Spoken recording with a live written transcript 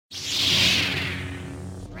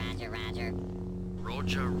Roger, Roger.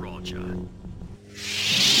 Roger, Roger.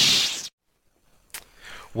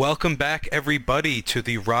 Welcome back, everybody, to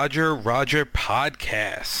the Roger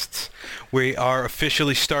podcast. We are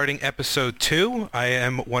officially starting episode 2. I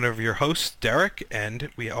am one of your hosts, Derek, and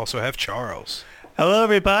we also have Charles. Hello,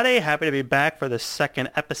 everybody. Happy to be back for the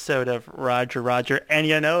second episode of Roger. And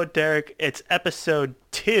you know, Derek, it's episode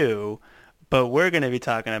 2, but we're going to be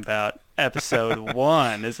talking about episode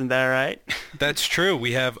 1. Isn't that right? That's true.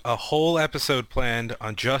 We have a whole episode planned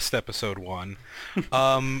on just episode 1.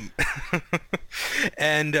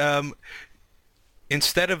 And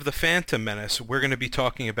instead of the Phantom Menace, we're going to be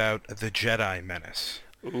talking about the Jedi Menace.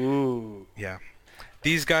 Ooh. Yeah.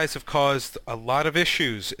 These guys have caused a lot of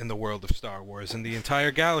issues in the world of Star Wars and the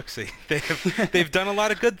entire galaxy. They've done a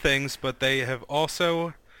lot of good things, but they have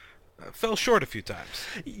also fell short a few times.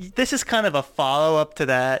 This is kind of a follow-up to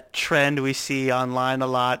that trend we see online a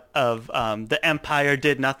lot of the Empire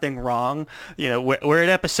did nothing wrong. You know, we're at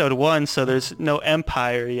episode 1, so there's no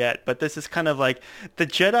Empire yet, but this is kind of like the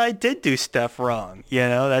Jedi did do stuff wrong. You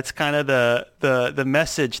know, that's kind of the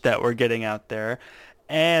message that we're getting out there.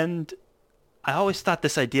 And I always thought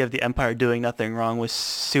this idea of the Empire doing nothing wrong was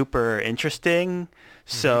super interesting.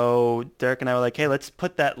 So Derek and I were like, hey, let's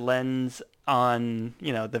put that lens on,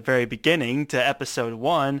 you know, the very beginning to episode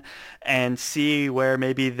 1 and see where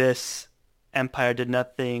maybe this Empire did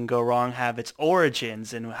nothing go wrong have its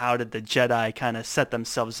origins, and how did the Jedi kind of set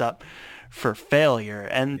themselves up for failure.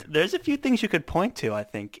 And there's a few things you could point to, I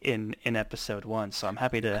think, in episode 1. So I'm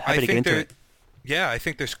happy to get into it. Yeah, I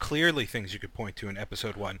think there's clearly things you could point to in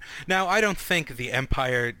episode 1. Now, I don't think the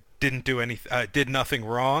Empire did nothing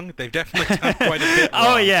wrong. They've definitely done quite a bit wrong.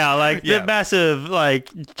 Oh yeah, like the massive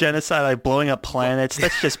genocide, like blowing up planets.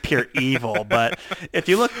 That's just pure evil. But if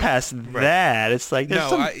you look past that, it's like there's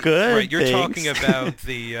some good Right, you're things. talking about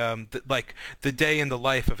the day in the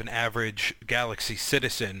life of an average galaxy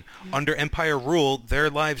citizen under Empire rule.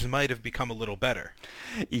 Their lives might have become a little better.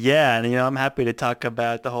 Yeah, and I'm happy to talk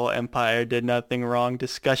about the whole Empire did nothing wrong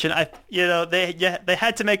discussion. They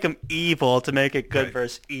had to make them evil to make it good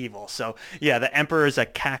versus evil. So yeah, the Emperor is a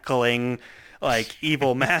cackling,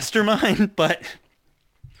 evil mastermind, but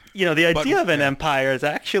the idea of an empire is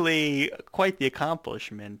actually quite the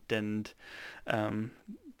accomplishment, and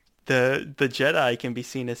the Jedi can be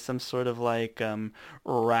seen as some sort of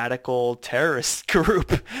radical terrorist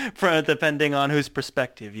group, depending on whose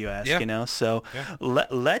perspective you ask. So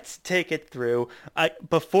let's take it through.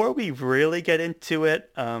 Before we really get into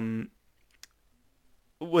it,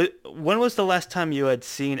 when was the last time you had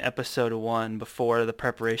seen episode 1 before the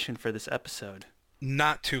preparation for this episode?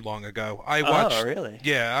 Not too long ago. I watched. Oh, really?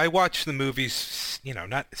 Yeah, I watch the movies.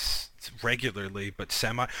 Not regularly, but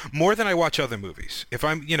more than I watch other movies. If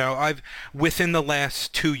I'm, I've within the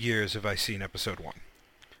last 2 years have I seen episode 1.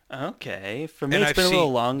 Okay, for me it's been a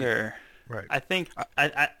little longer. Right. I think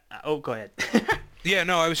go ahead. Yeah,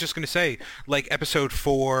 no, I was just gonna say, episode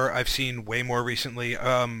 4, I've seen way more recently.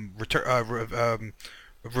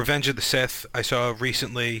 Revenge of the Sith I saw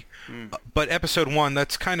recently, but episode 1,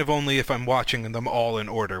 that's kind of only if I'm watching them all in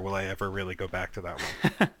order will I ever really go back to that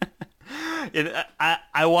one.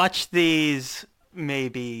 I watched these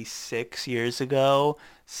maybe 6 years ago,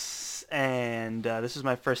 and this is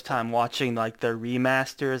my first time watching the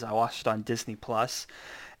remasters. I watched it on Disney Plus,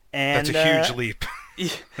 and that's a huge leap.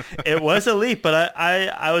 It was a leap, but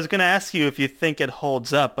I was gonna ask you if you think it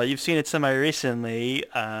holds up, but you've seen it semi recently.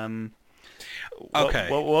 Okay.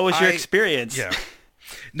 What was your experience? Yeah.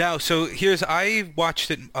 Now, so I watched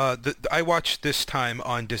it. I watched this time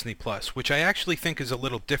on Disney Plus, which I actually think is a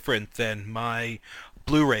little different than my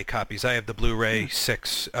Blu-ray copies. I have the Blu-ray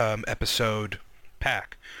 6 episode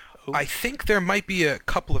pack. I think there might be a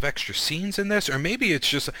couple of extra scenes in this, or maybe it's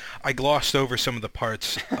just I glossed over some of the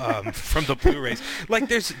parts from the Blu-rays.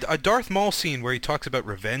 There's a Darth Maul scene where he talks about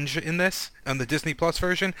revenge in this, on the Disney Plus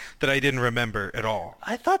version, that I didn't remember at all.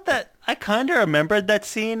 I thought that I kind of remembered that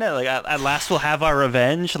scene. At last we'll have our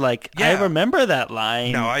revenge. I remember that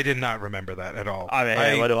line. No, I did not remember that at all. I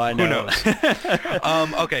mean, what do I know? Who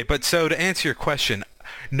knows? Okay, but so to answer your question,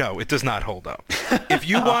 no, it does not hold up. If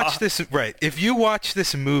you watch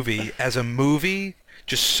this movie as a movie,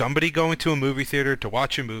 just somebody going to a movie theater to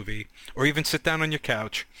watch a movie, or even sit down on your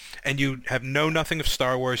couch, and you have nothing of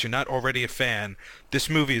Star Wars, you're not already a fan, this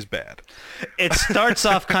movie is bad. It starts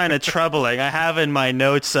off kind of troubling. I have in my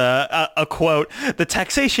notes a quote: "The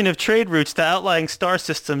taxation of trade routes to outlying star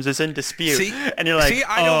systems is in dispute." And you're like,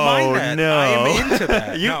 I don't mind that. No. I am into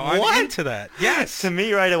that. What? I'm into that. Yes. To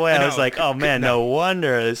me, right away, I was like, oh man, no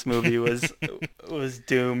wonder this movie was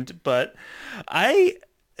doomed. But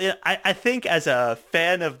I think as a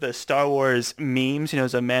fan of the Star Wars memes,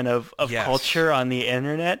 as a man of Yes. culture on the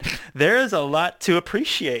internet, there is a lot to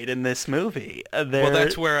appreciate in this movie. Well,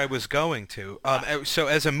 that's where I was going to. So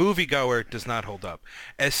as a moviegoer, it does not hold up.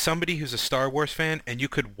 As somebody who's a Star Wars fan, and you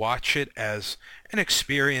could watch it as an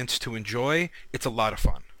experience to enjoy, it's a lot of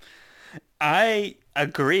fun. I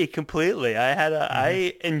agree completely.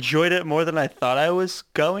 I enjoyed it more than I thought I was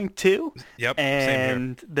going to. Yep, same here.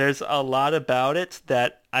 And there's a lot about it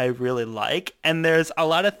that I really like, and there's a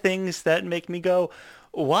lot of things that make me go,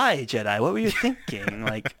 "Why, Jedi? What were you thinking?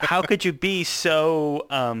 Like, how could you be so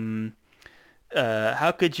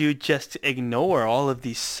how could you just ignore all of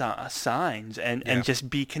these signs and just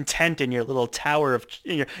be content in your little tower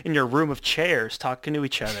in your room of chairs talking to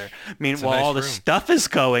each other? Meanwhile, nice all the room. stuff is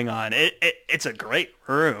going on. It's a great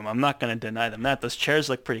room. I'm not going to deny them that. Those chairs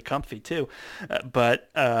look pretty comfy too. But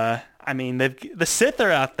I mean, the Sith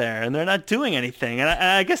are out there and they're not doing anything. And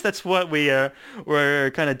I guess that's what we're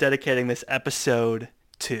kind of dedicating this episode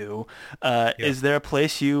to. Is there a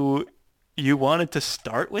place you wanted to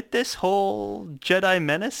start with this whole Jedi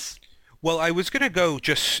menace? Well, I was going to go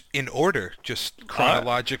just in order, just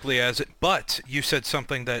chronologically as it, but you said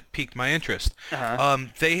something that piqued my interest.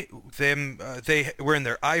 They were in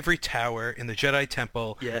their ivory tower in the Jedi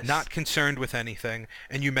Temple, Yes. not concerned with anything,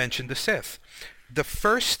 and you mentioned the Sith. The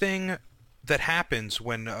first thing that happens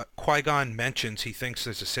when Qui-Gon mentions he thinks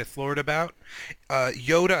there's a Sith Lord about,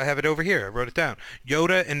 Yoda, I have it over here, I wrote it down.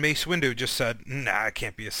 Yoda and Mace Windu just said, "Nah, it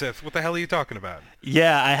can't be a Sith. What the hell are you talking about?"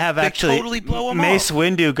 Yeah, I have actually. totally blow 'em Mace off.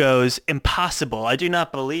 Windu goes, "Impossible. I do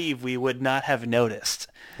not believe we would not have noticed."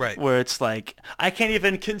 Right. Where it's like, I can't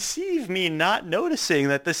even conceive me not noticing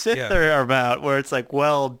that the Sith Yeah. are about. Where it's like,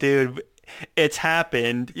 well, dude, it's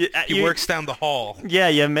happened. He works down the hall. Yeah,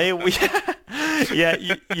 you may.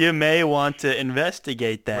 You may want to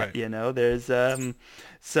investigate that. Right. There's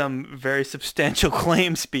some very substantial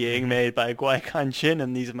claims being made by Qui-Gon Jinn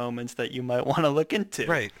in these moments that you might want to look into.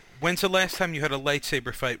 Right. When's the last time you had a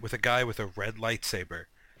lightsaber fight with a guy with a red lightsaber?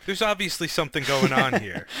 There's obviously something going on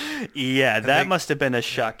here. Yeah, that they- must have been a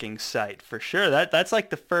shocking sight for sure. That's like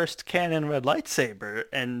the first canon red lightsaber,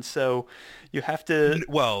 and so you have to.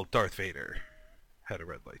 Well, Darth Vader had a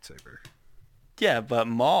red lightsaber. Yeah, but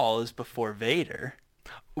Maul is before Vader.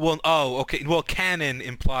 Well, okay. Well, canon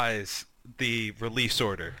implies the release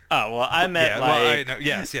order. Oh well, I meant Yeah, like well, I know.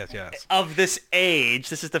 Yes. of this age.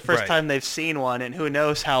 This is the first Right. time they've seen one, and who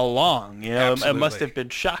knows how long. It must Absolutely. have been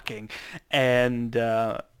shocking, and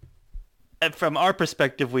from our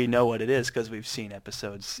perspective, we know what it is because we've seen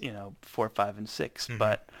episodes, 4, 5, and 6. Mm-hmm.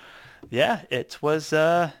 But yeah, it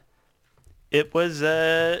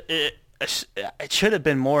should have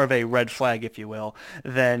been more of a red flag, if you will,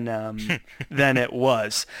 than it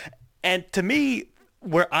was. And to me,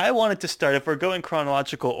 where I wanted to start, if we're going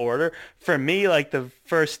chronological order, for me, like the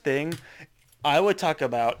first thing I would talk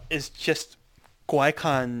about is just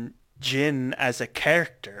Qui-Gon Jinn as a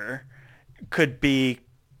character could be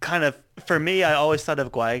kind of, for me, I always thought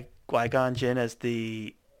of Qui-Gon Jinn as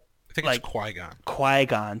the I think it's Qui-Gon.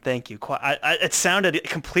 Qui-Gon, thank you. It sounded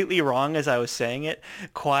completely wrong as I was saying it.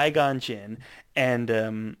 Qui-Gon Jinn,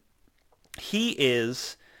 and he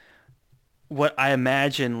is what I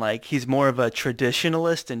imagine, like, he's more of a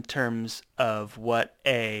traditionalist in terms of what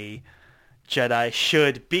a Jedi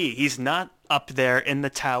should be. He's not up there in the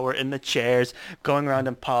tower, in the chairs, going around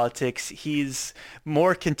in politics. He's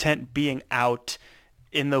more content being out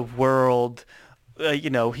in the world.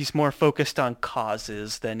 He's more focused on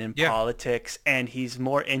causes than in politics, and he's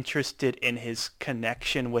more interested in his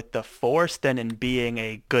connection with the Force than in being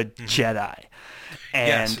a good Jedi.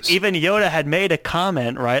 And Yes. even Yoda had made a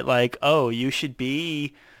comment, right? Like, "Oh, you should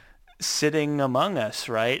be sitting among us,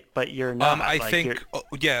 right? But you're not." I Like, think,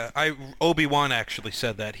 Obi-Wan actually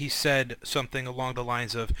said that. He said something along the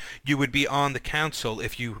lines of, "You would be on the council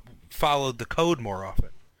if you followed the code more often."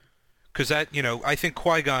 Because I think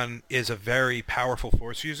Qui-Gon is a very powerful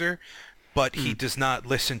Force user, but he does not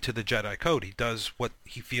listen to the Jedi Code. He does what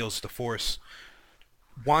he feels the Force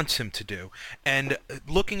wants him to do. And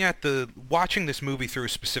watching this movie through a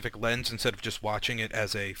specific lens instead of just watching it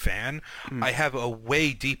as a fan, I have a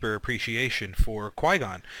way deeper appreciation for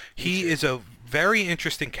Qui-Gon. He is a very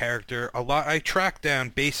interesting character. I tracked down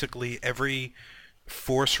basically every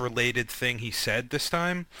Force-related thing he said this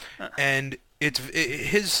time, and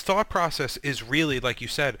his thought process is really, like you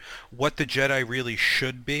said, what the Jedi really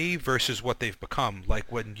should be versus what they've become.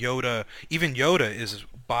 Like when Yoda is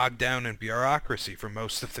bogged down in bureaucracy for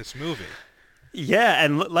most of this movie. Yeah,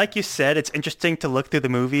 and like you said, it's interesting to look through the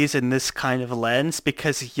movies in this kind of lens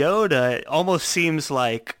because Yoda almost seems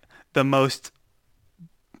like the most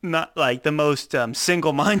not like the most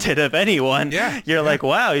single-minded of anyone. You're like,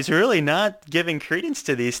 wow, he's really not giving credence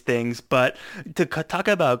to these things. But talk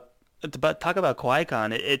about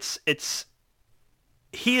Qui-Gon,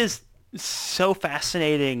 he is so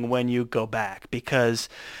fascinating when you go back, because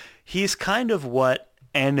he's kind of what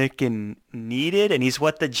Anakin needed, and he's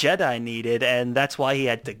what the Jedi needed, and that's why he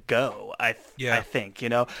had to go. I think,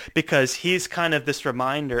 because he's kind of this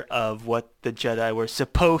reminder of what the Jedi were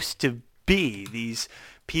supposed to be, these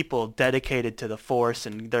people dedicated to the Force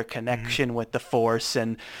and their connection with the Force,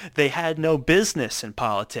 and they had no business in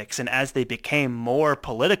politics. And as they became more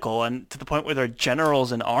political, and to the point where they're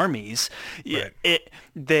generals and armies,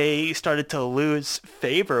 they started to lose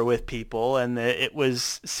favor with people, and it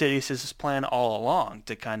was Sidious's plan all along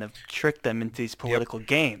to kind of trick them into these political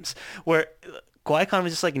games, where Qui-Gon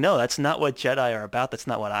was just like, no, that's not what Jedi are about. That's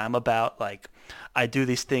not what I'm about. Like, I do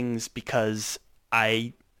these things because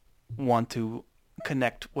I want to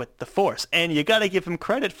connect with the Force. And you got to give him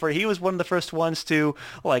credit for, he was one of the first ones to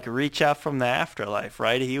like reach out from the afterlife,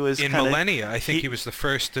 right? He was in Millennia. I think he was the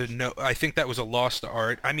first to know. I think that was a lost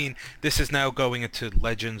art. I mean, this is now going into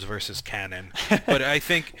Legends versus canon, but I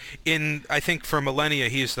think for Millennia,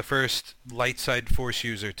 he is the first light side Force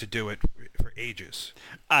user to do it for ages.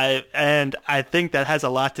 I think that has a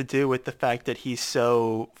lot to do with the fact that he's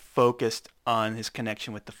so focused on his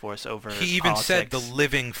connection with the Force over He even politics. said the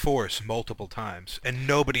living Force multiple times, and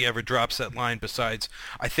nobody ever drops that line besides,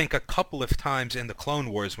 I think, a couple of times in the Clone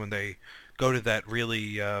Wars when they go to that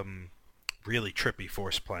really trippy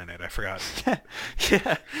Force planet. I forgot.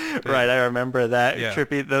 Right. I remember that. Yeah.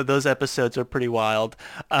 Trippy. Those episodes are pretty wild.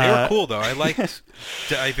 They were cool, though. I liked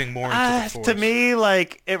diving more into the Force. To me,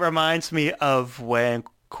 like, it reminds me of when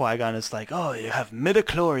Qui-Gon is like, oh, you have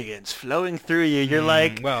midichlorians flowing through you. You're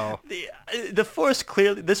like, well, the Force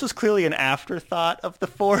clearly, this was clearly an afterthought of the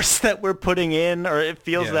Force that we're putting in, or it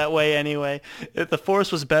feels that way anyway. The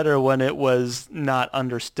Force was better when it was not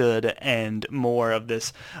understood and more of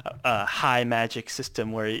this high magic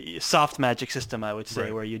system, soft magic system, I would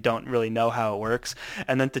say, where you don't really know how it works.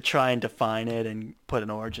 And then to try and define it and put an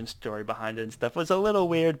origin story behind it and stuff was a little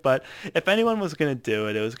weird, but if anyone was going to do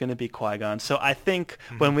it, it was going to be Qui-Gon. So I think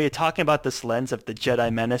when we are talking about this lens of the Jedi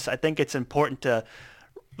Menace, I think it's important to,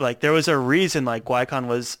 like, there was a reason, like, Qui-Gon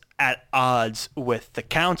was at odds with the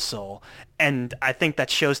Council, and I think that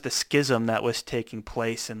shows the schism that was taking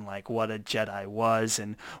place in, like, what a Jedi was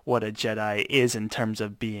and what a Jedi is in terms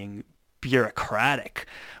of being bureaucratic,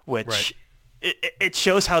 which it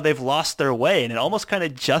shows how they've lost their way, and it almost kind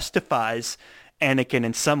of justifies Anakin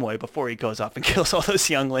in some way before he goes off and kills all those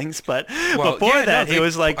younglings. But he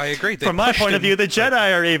was like, I agree. From my point of view, the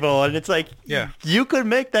Jedi are evil. And it's like, you could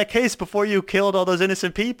make that case before you killed all those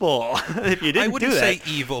innocent people if you didn't do that. I wouldn't say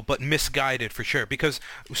evil, but misguided for sure. Because,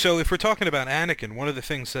 so if we're talking about Anakin, one of the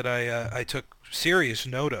things that I took serious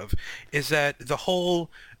note of is that the whole,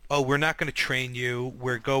 oh, we're not going to train you,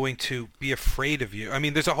 we're going to be afraid of you. I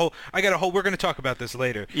mean, we're going to talk about this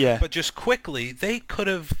later. Yeah. But just quickly, they could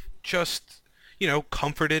have just,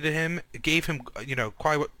 comforted him, gave him,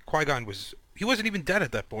 Qui-Gon he wasn't even dead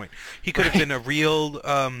at that point. He could have been a real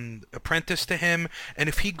apprentice to him, and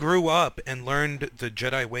if he grew up and learned the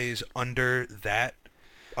Jedi ways under that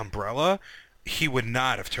umbrella, he would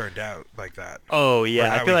not have turned out like that. Oh,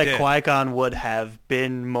 yeah. I feel like Qui-Gon would have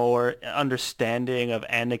been more understanding of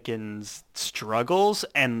Anakin's struggles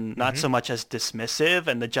and not so much as dismissive,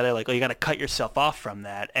 and the Jedi like, oh, you got to cut yourself off from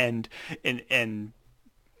that and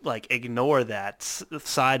like ignore that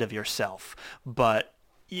side of yourself. But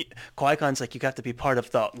Qui-Gon's like, you have to be part of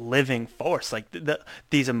the living Force. Like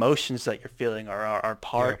these emotions that you're feeling are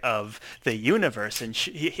part of the universe. And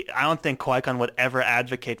I don't think Qui-Gon would ever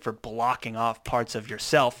advocate for blocking off parts of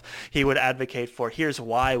yourself. He would advocate for, here's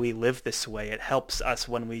why we live this way. It helps us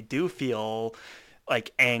when we do feel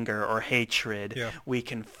like anger or hatred. Yeah. We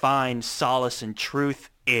can find solace and truth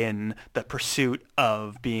in the pursuit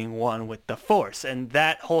of being one with the Force. And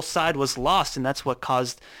that whole side was lost, and that's what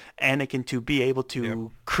caused Anakin to be able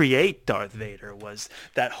to create Darth Vader, was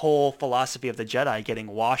that whole philosophy of the Jedi getting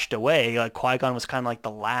washed away. Like Qui-Gon was kind of like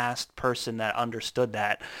the last person that understood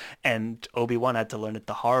that, and Obi-Wan had to learn it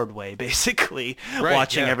the hard way, basically,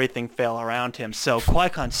 watching everything fail around him. So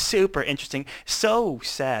Qui-Gon's super interesting. So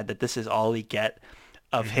sad that this is all we get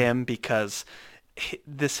of him, because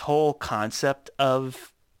this whole concept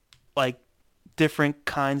of like different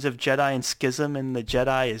kinds of Jedi and schism in the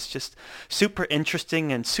Jedi is just super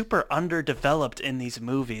interesting and super underdeveloped in these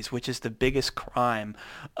movies, which is the biggest crime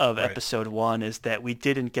of Episode 1, is that we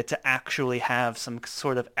didn't get to actually have some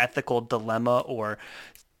sort of ethical dilemma or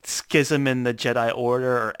schism in the Jedi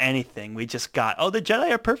Order or anything. We just got, oh, the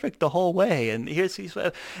Jedi are perfect the whole way, and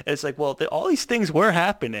it's like, well, all these things were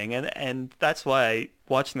happening, and that's why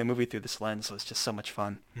watching the movie through this lens was just so much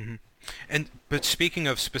fun. But speaking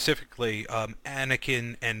of specifically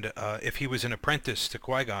Anakin and if he was an apprentice to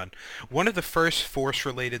Qui-Gon, one of the first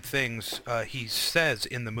Force-related things he says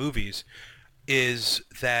in the movies is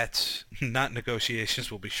that, not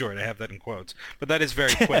negotiations will be short, I have that in quotes, but that is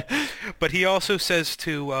very quick. But he also says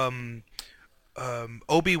to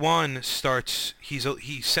Obi-Wan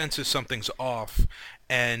he senses something's off,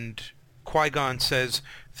 and Qui-Gon says,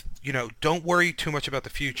 don't worry too much about the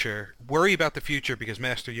future. Worry about the future because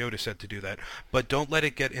Master Yoda said to do that, but don't let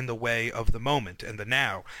it get in the way of the moment and the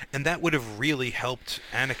now. And that would have really helped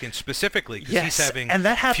Anakin specifically, because he's having and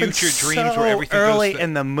that happens future so dreams where everything early goes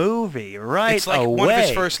in the movie, right? It's like away. one of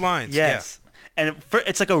his first lines. Yes. And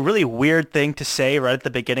it's like a really weird thing to say right at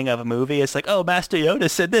the beginning of a movie. It's like, oh, Master Yoda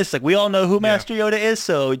said this. Like, we all know who Master Yoda is,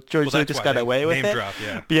 so George Lucas got away with it. Drop,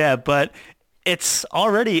 yeah, but it's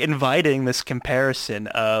already inviting this comparison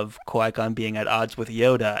of Qui-Gon being at odds with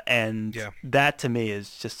Yoda, and that to me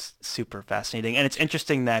is just super fascinating. And it's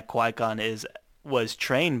interesting that Qui-Gon was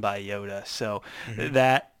trained by Yoda, so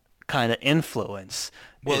that kind of influence.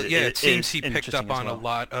 Well, it seems he picked up on a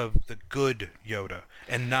lot of the good Yoda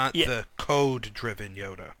and not the code-driven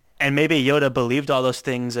Yoda. And maybe Yoda believed all those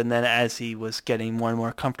things, and then as he was getting more and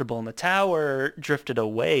more comfortable in the tower, drifted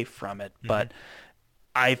away from it. But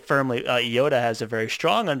I firmly, Yoda has a very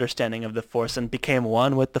strong understanding of the Force and became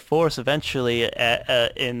one with the Force eventually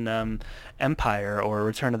in Empire or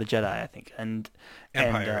Return of the Jedi, I think.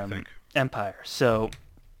 Empire, I think. Empire. So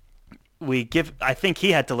I think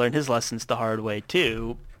he had to learn his lessons the hard way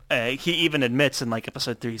too. He even admits in like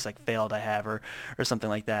episode 3, he's like, failed I have, or something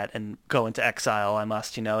like that, and go into exile I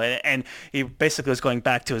must, and he basically was going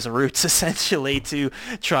back to his roots essentially to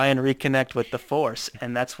try and reconnect with the Force,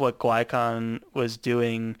 and that's what Qui-Gon was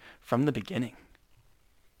doing from the beginning.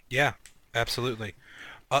 Yeah, absolutely.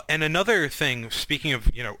 And another thing, speaking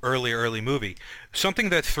of, early movie, something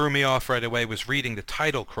that threw me off right away was reading the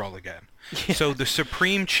title crawl again. Yeah. So the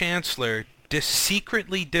Supreme Chancellor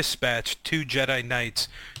secretly dispatched 2 Jedi Knights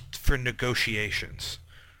for negotiations.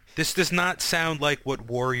 This does not sound like what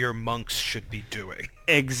warrior monks should be doing.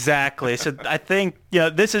 Exactly. So I think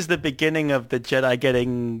this is the beginning of the Jedi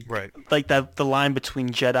getting like the line between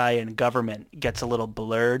Jedi and government gets a little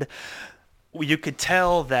blurred. You could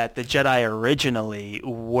tell that the Jedi originally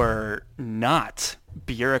were not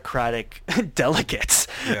bureaucratic delegates,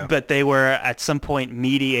 but they were at some point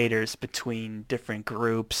mediators between different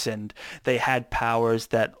groups, and they had powers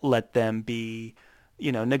that let them be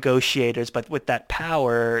negotiators, but with that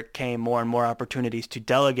power came more and more opportunities to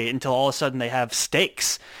delegate until all of a sudden they have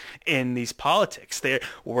stakes in these politics. They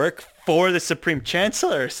work for the Supreme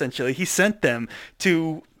Chancellor, essentially. He sent them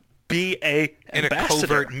to be in a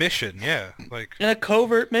covert mission, in a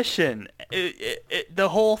covert mission. The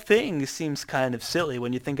whole thing seems kind of silly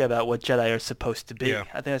when you think about what Jedi are supposed to be. Yeah.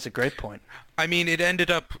 I think that's a great point. I mean, it ended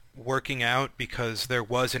up working out because there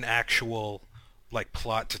was an actual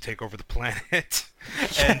plot to take over the planet,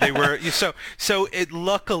 and they were so it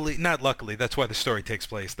not luckily that's why the story takes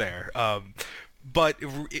place there. But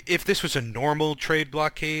if this was a normal trade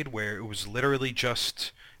blockade where it was literally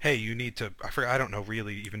just, hey, you need to, I don't know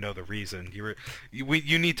really even know the reason.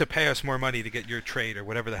 You need to pay us more money to get your trade or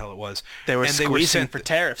whatever the hell it was. They were squeezing for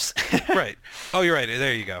tariffs. Right. Oh, you're right.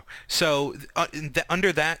 There you go. So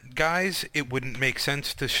under that, guys, it wouldn't make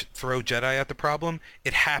sense to throw Jedi at the problem.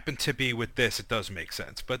 It happened to be with this. It does make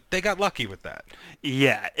sense. But they got lucky with that.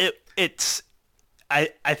 Yeah. I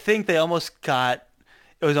think they almost got,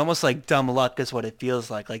 it was almost like dumb luck is what it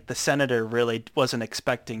feels like. Like the senator really wasn't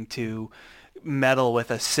expecting to meddle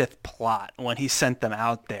with a Sith plot when he sent them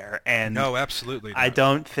out there. And no, absolutely not. I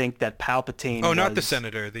don't think that Palpatine not the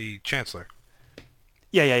senator, the chancellor.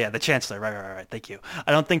 Yeah, the Chancellor. Right. Thank you.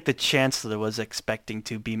 I don't think the Chancellor was expecting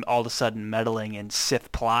to be all of a sudden meddling in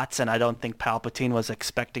Sith plots, and I don't think Palpatine was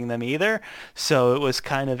expecting them either. So it was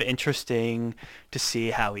kind of interesting to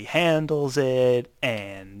see how he handles it,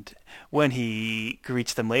 and when he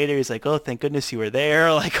greets them later, he's like, oh, thank goodness you were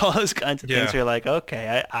there, like all those kinds of things. You're like,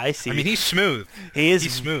 okay, I see. I mean, he's smooth.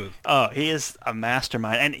 He's smooth. Oh, he is a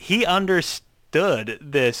mastermind, and he understood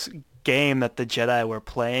this game that the Jedi were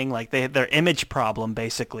playing, like their image problem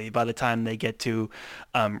basically by the time they get to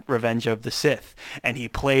Revenge of the Sith, and he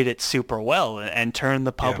played it super well and turned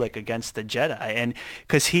the public against the Jedi, and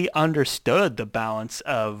because he understood the balance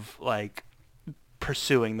of like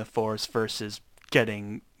pursuing the Force versus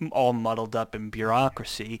getting all muddled up in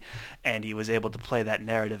bureaucracy, and he was able to play that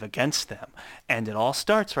narrative against them. And it all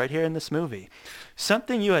starts right here in this movie.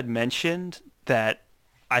 Something you had mentioned that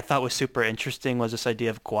I thought was super interesting was this idea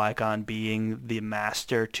of Qui-Gon being the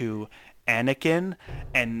master to Anakin,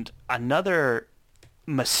 and another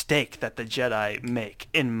mistake that the Jedi make,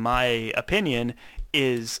 in my opinion,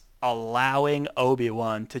 is allowing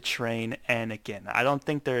Obi-Wan to train Anakin. I don't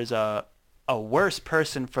think there's a worse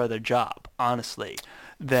person for the job, honestly,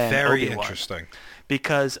 than Very Obi-Wan. interesting.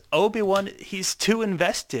 Because Obi-Wan, he's too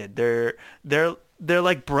invested. They're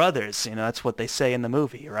like brothers, that's what they say in the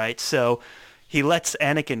movie, right? So he lets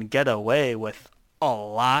Anakin get away with a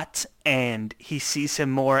lot, and he sees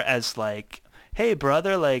him more as like, hey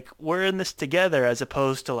brother, like we're in this together, as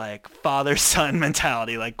opposed to like father-son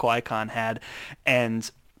mentality like Qui-Gon had. And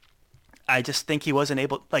I just think he wasn't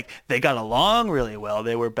able, like, they got along really well.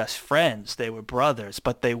 They were best friends. They were brothers,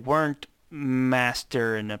 but they weren't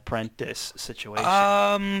master and apprentice situation.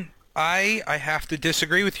 I have to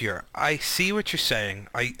disagree with you. I see what you're saying.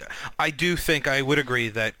 I do think I would agree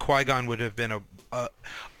that Qui-Gon would have been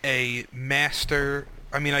a master.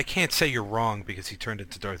 I mean, I can't say you're wrong because he turned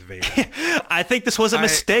into Darth Vader. I think this was a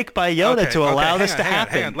mistake by Yoda to allow this to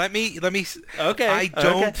happen. Hang on. Let me. Okay.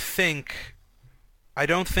 I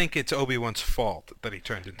don't think it's Obi-Wan's fault that he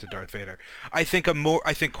turned into Darth Vader. I think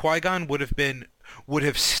Qui-Gon would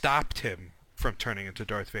have stopped him from turning into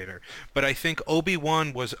Darth Vader. But I think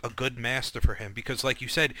Obi-Wan was a good master for him because, like you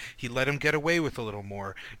said, he let him get away with a little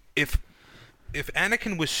more. If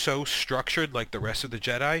Anakin was so structured like the rest of the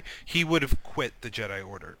Jedi, he would have quit the Jedi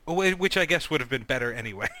Order, which I guess would have been better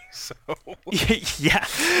anyway. So yeah,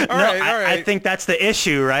 all right. I think that's the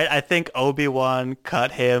issue, right? I think Obi-Wan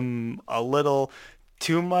cut him a little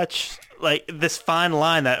too much, like this fine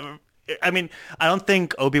line that, I mean, I don't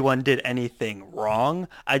think Obi-Wan did anything wrong.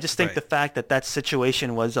 I just think the fact that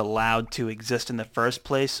situation was allowed to exist in the first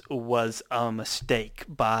place was a mistake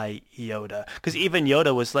by Yoda. Because even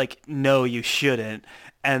Yoda was like, no, you shouldn't.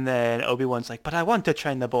 And then Obi-Wan's like, but I want to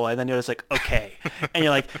train the boy. And then Yoda's like, okay. And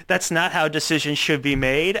you're like, that's not how decisions should be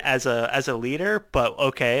made as a leader. But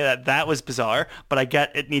okay, that was bizarre. But I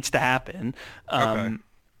get it needs to happen. Okay.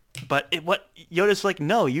 But what Yoda's like,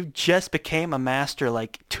 no, you just became a master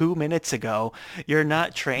like 2 minutes ago. You're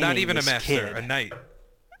not training. Not even this a master, kid. a knight.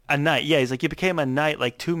 A knight, yeah. He's like, you became a knight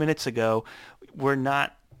like 2 minutes ago. We're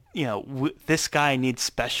not, this guy needs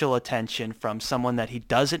special attention from someone that he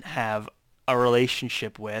doesn't have a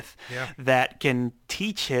relationship with that can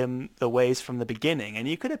teach him the ways from the beginning. And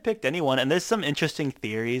you could have picked anyone. And there's some interesting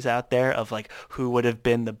theories out there of like who would have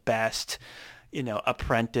been the best,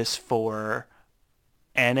 apprentice for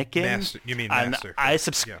Anakin. Master. You mean master?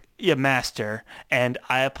 Master. And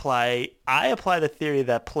I apply the theory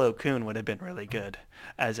that Plo Koon would have been really good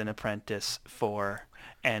as an apprentice for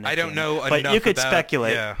Anakin. I don't know but enough you could about,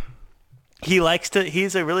 speculate. Yeah.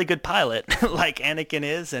 He's a really good pilot, like Anakin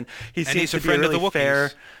is, and he seems to be really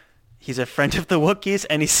fair. He's a friend of the Wookiees,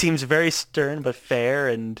 and he seems very stern but fair.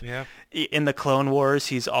 And in the Clone Wars,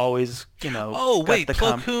 he's always, Oh wait,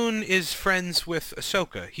 Plo Koon is friends with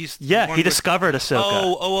Ahsoka. He discovered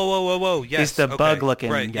Ahsoka. Oh, yes. He's the bug-looking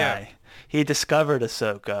guy. Yeah. He discovered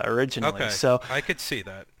Ahsoka originally. Okay, so I could see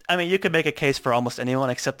that. I mean, you could make a case for almost anyone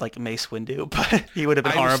except like Mace Windu, but he would have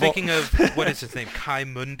been horrible. I was thinking of, what is his name, Kai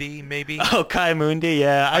Mundi, maybe? Oh, Kai Mundi,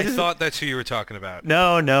 yeah. I thought that's who you were talking about.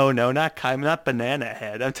 No, not Kai, not Banana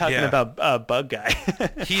Head. I'm talking about Bug Guy.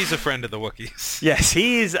 He's a friend of the Wookiees. Yes,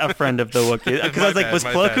 he's a friend of the Wookiees. Because I was like, was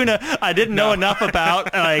Plo Koon I didn't know enough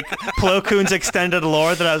about like Plo Koon's extended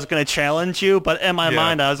lore that I was going to challenge you, but in my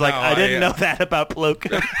mind, I was like, I didn't know that about Plo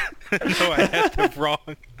Koon. No, I had the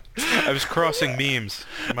wrong. I was crossing memes.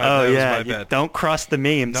 That was my bad. Don't cross the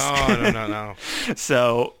memes. No.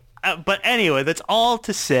 So, but anyway, that's all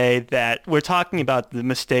to say that we're talking about the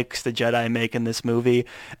mistakes the Jedi make in this movie,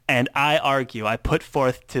 and I put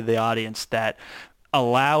forth to the audience that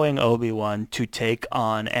allowing Obi-Wan to take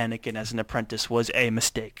on Anakin as an apprentice was a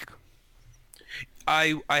mistake.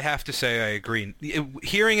 I have to say I agree.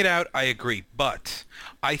 Hearing it out, I agree. But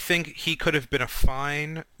I think he could have been a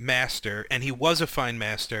fine master, and he was a fine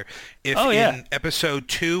master, if in Episode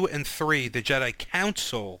 2 and 3, the Jedi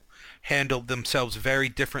Council handled themselves very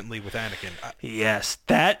differently with Anakin. Yes,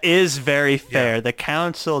 that is very fair. The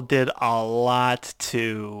Council did a lot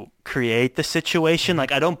to create the situation.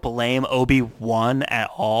 Like, I don't blame Obi-Wan at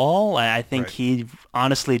all. I think he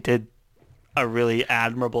honestly did a really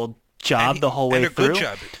admirable job the whole way through. Good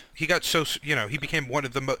job. He got so, he became one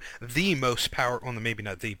of the most powerful, well, maybe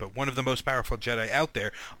not the, but one of the most powerful Jedi out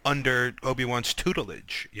there under Obi-Wan's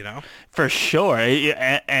tutelage, For sure.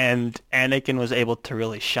 And Anakin was able to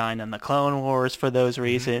really shine in the Clone Wars for those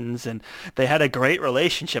reasons. And they had a great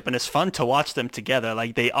relationship, and it's fun to watch them together.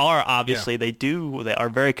 Like, they are, obviously, they are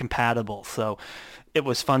very compatible. So it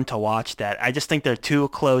was fun to watch that. I just think they're too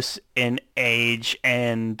close in age,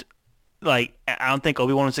 and, like, I don't think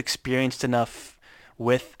Obi-Wan was experienced enough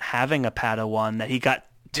with having a Padawan that he got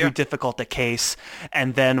too difficult a case.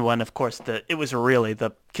 And then when, of course, it was really the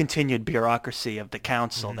continued bureaucracy of the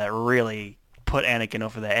council that really put Anakin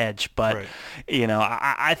over the edge. But,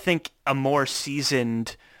 I think a more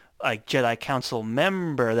seasoned, like, Jedi Council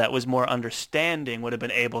member that was more understanding would have been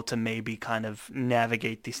able to maybe kind of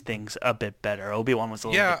navigate these things a bit better. Obi-Wan was a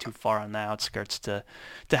little bit too far on the outskirts to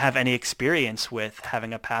have any experience with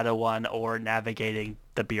having a Padawan or navigating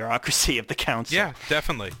the bureaucracy of the council. Yeah,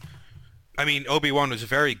 definitely. I mean, Obi-Wan was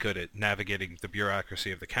very good at navigating the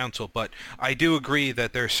bureaucracy of the council, but I do agree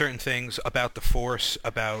that there are certain things about the Force,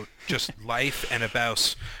 about just life, and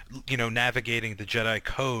about, navigating the Jedi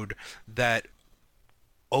code that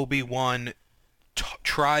Obi-Wan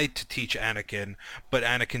tried to teach Anakin, but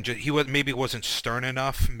Anakin maybe wasn't stern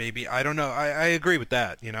enough. Maybe, I don't know. I agree with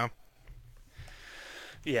that.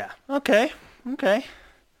 Yeah. Okay.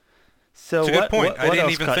 So it's a good point. I didn't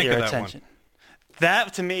else even caught think your of that attention?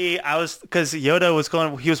 That, to me, because Yoda was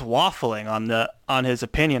he was waffling on his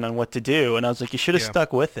opinion on what to do, and I was like, you should have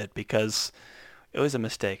stuck with it, because it was a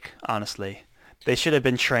mistake, honestly. They should have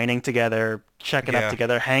been training together, checking up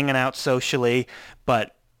together, hanging out socially,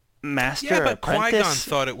 but Master but Apprentice, Qui-Gon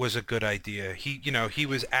thought it was a good idea. He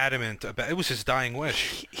was adamant about it. Was his dying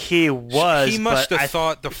wish. He was. He must have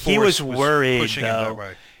thought the Force he was worried, pushing though. him that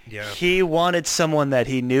way. Yeah. He wanted someone that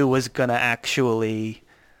he knew was gonna actually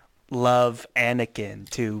love Anakin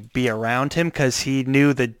to be around him, because he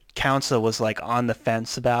knew the council was, like, on the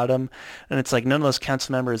fence about him, and it's like none of those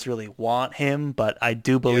council members really want him, but I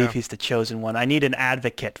do believe he's the chosen one. I need an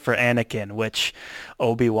advocate for Anakin, which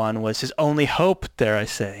Obi-Wan was his only hope, dare I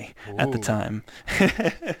say, at the time.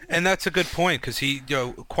 And that's a good point, because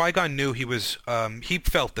Qui-Gon knew he was he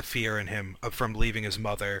felt the fear in him from leaving his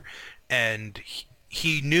mother, and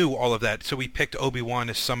he knew all of that, so he picked Obi-Wan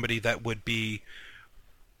as somebody that would be,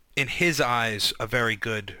 in his eyes, a very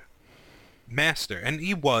good master. And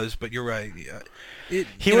he was, but you're right.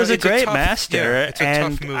 He was a great master. Yeah, it's a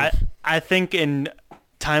tough move. I think in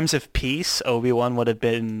times of peace, Obi-Wan would have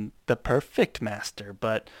been the perfect master,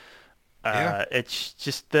 but it's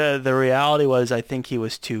just the reality was, I think he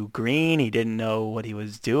was too green. He didn't know what he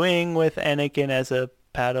was doing with Anakin as a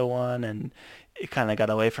Padawan, and it kind of got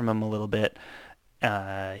away from him a little bit.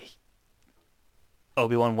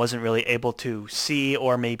 Obi-Wan wasn't really able to see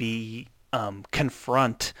or maybe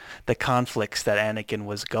confront the conflicts that Anakin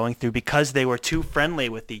was going through, because they were too friendly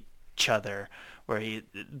with each other, where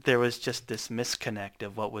there was just this misconnect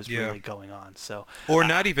of what was really going on. So, or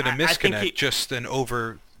not even a misconnect, just an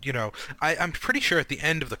over, I'm pretty sure at the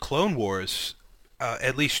end of the Clone Wars,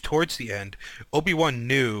 at least towards the end, Obi-Wan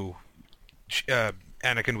knew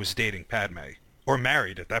Anakin was dating Padme. Or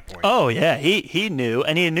married at that point. Oh, yeah. He knew,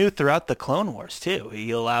 and he knew throughout the Clone Wars, too. He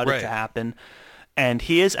allowed it to happen. And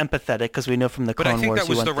he is empathetic, because we know from the Clone Wars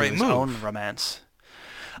he went through his own romance.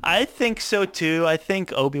 I think so, too. I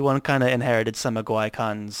think Obi-Wan kind of inherited some of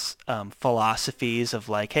Qui-Gon's philosophies of,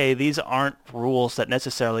 like, hey, these aren't rules that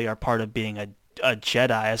necessarily are part of being a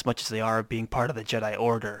Jedi as much as they are being part of the Jedi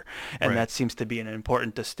Order. And that seems to be an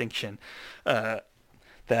important distinction. That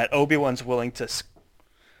Obi-Wan's willing to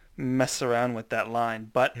mess around with that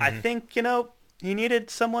line, but I think he needed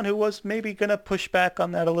someone who was maybe gonna push back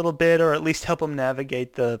on that a little bit, or at least help him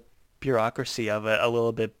navigate the bureaucracy of it a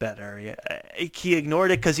little bit better. He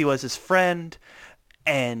ignored it because he was his friend,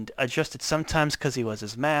 and adjusted sometimes because he was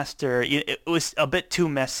his master. It was a bit too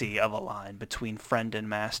messy of a line between friend and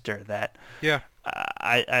master that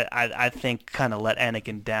I think kind of let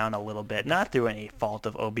Anakin down a little bit, not through any fault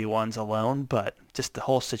of Obi-Wan's alone, but just the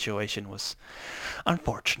whole situation was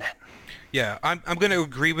unfortunate. Yeah, I'm going to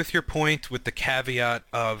agree with your point, with the caveat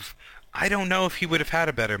of I don't know if he would have had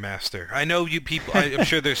a better master. I know you people, I'm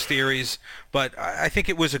sure there's theories, but I think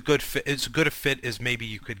it was a good fit, as good a fit as maybe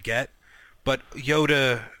you could get. But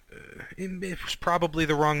Yoda, it was probably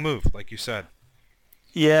the wrong move, like you said.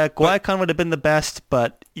 Yeah, Qui-Gon would have been the best,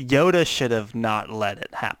 but Yoda should have not let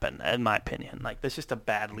it happen, in my opinion. Like, that's just a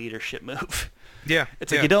bad leadership move. Yeah,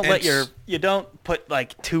 it's like you don't put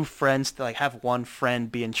like two friends to like have one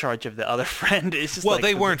friend be in charge of the other friend. It's just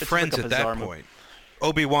they weren't friends at that point.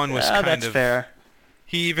 Obi-Wan was kind that's of fair.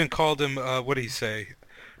 He even called him. What did he say?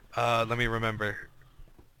 Let me remember.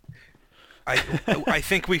 I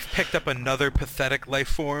think we've picked up another pathetic life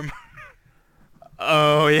form.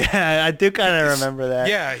 Oh yeah, I do kind of remember that.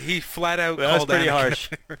 Yeah, he flat out That was called pretty Anakin harsh.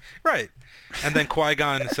 right. And then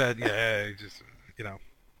Qui-Gon said, yeah, just, you know.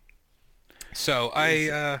 So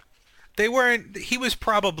they weren't, he was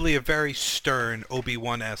probably a very stern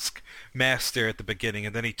Obi-Wan-esque master at the beginning,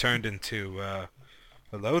 and then he turned into,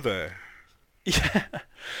 hello there. Yeah,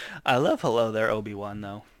 I love Hello There, Obi-Wan,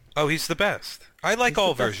 though. Oh, he's the best. I like He's the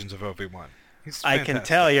all best. versions of Obi-Wan. He's I can fantastic.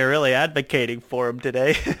 tell you're really advocating for him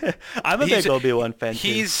today. I'm a He's- big Obi-Wan fan, too.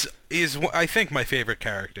 He's I think, my favorite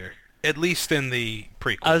character, at least in the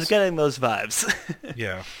prequels. I was getting those vibes.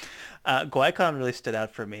 Yeah. Qui-Gon really stood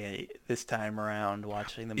out for me this time around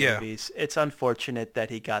watching the Yeah. movies. It's unfortunate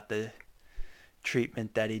that he got the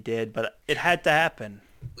treatment that he did, but it had to happen.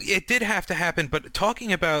 It did have to happen, but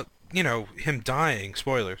talking about, him dying,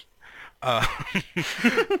 spoilers. Uh,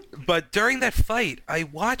 but during that fight, I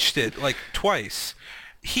watched it like twice.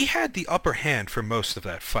 He had the upper hand for most of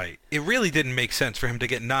that fight. It really didn't make sense for him to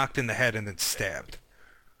get knocked in the head and then stabbed.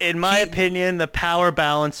 In my opinion, the power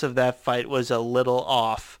balance of that fight was a little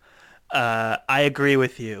off. I agree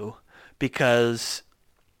with you because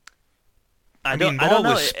I Maul don't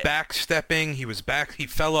know. was backstepping. He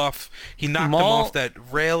fell off. He knocked him Maul- off that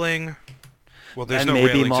railing. Well, there's and no maybe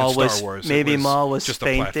railings Maul in Star was Wars. maybe It was Maul was just a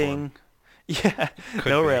platform. fainting. Yeah, Could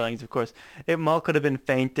no be. railings, of course. Maul could have been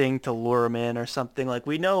fainting to lure him in or something. Like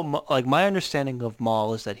we know, like my understanding of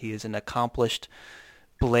Maul is that he is an accomplished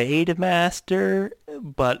blade master,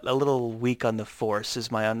 but a little weak on the Force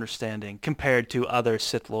is my understanding compared to other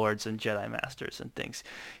Sith Lords and Jedi Masters and things.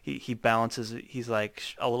 He balances. He's like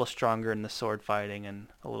a little stronger in the sword fighting and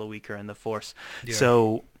a little weaker in the Force. Yeah.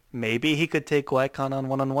 So maybe he could take Qui-Gon on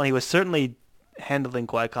one-on-one. He was certainly handling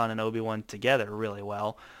Qui-Gon and Obi-Wan together really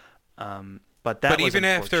well. But that was even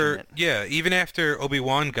unfortunate. even after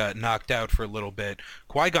Obi-Wan got knocked out for a little bit,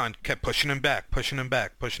 Qui-Gon kept pushing him back.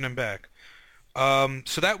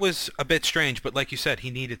 So that was a bit strange, but like you said, he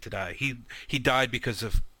needed to die. He died because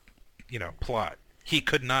of, plot. He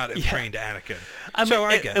could not have trained Anakin. I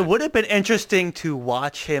get it it. would have been interesting to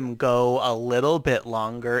watch him go a little bit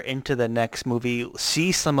longer into the next movie,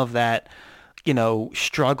 see some of that,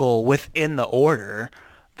 struggle within the Order.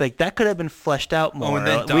 Like that could have been fleshed out more. and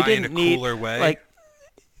then die in a cooler way. Like,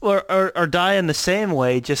 or die in the same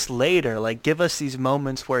way, just later. Like give us these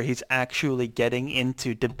moments where he's actually getting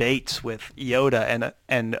into debates with Yoda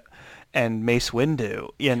and Mace Windu.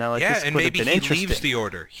 This And would maybe have been he interesting. leaves the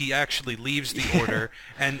Order. He actually leaves the Order,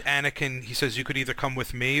 and Anakin, he says, you could either come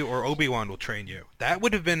with me or Obi-Wan will train you. That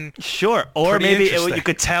would have been... Sure, or Pretty maybe interesting. you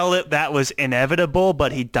could tell that was inevitable,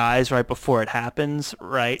 but he dies right before it happens,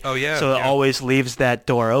 right? Oh, yeah, So it yeah. always leaves that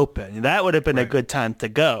door open. That would have been a Right. good time to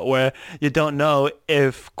go, where you don't know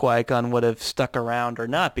if Qui-Gon would have stuck around or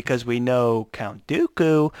not, because we know Count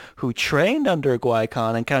Dooku, who trained under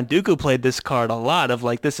Qui-Gon, and Count Dooku played this card a lot of,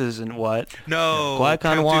 like, this isn't what No, Qui-Gon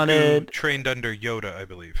Count Dooku wanted- trained under Yoda, I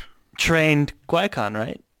believe. trained Qui-Gon,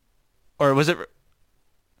 right? Or was it...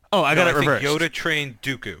 Oh, I got it think reversed. Yoda trained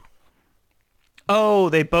Dooku. Oh,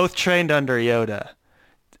 they both trained under Yoda.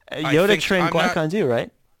 Yoda think- trained I'm not- Qui-Gon too,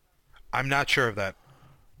 right? I'm not sure of that.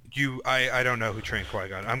 I don't know who trained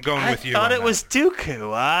Qui-Gon. I'm going with you. I thought on it that. was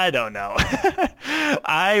Dooku. I don't know.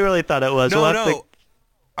 I really thought it was. No, We'll have no. to-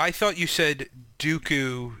 I thought you said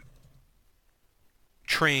Dooku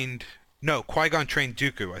trained... No, Qui-Gon trained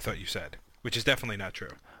Dooku, I thought you said, which is definitely not true.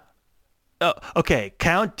 Oh, okay.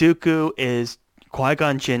 Count Dooku is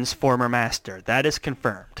Qui-Gon Jinn's former master. That is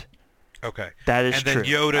confirmed. Okay. That is and true. then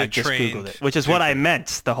Yoda I just trained Googled it, which is what I Dooku.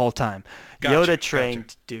 meant the whole time. Gotcha, Yoda gotcha.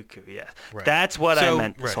 trained Dooku, yeah. Right. That's what I So,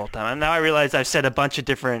 meant this right. whole time. And now I realize I've said a bunch of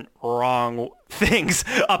different wrong things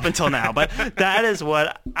up until now. But that is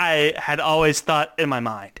what I had always thought in my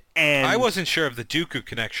mind. And I wasn't sure of the Dooku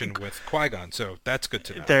connection with Qui-Gon, so that's good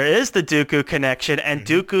to know. there is the Dooku connection, and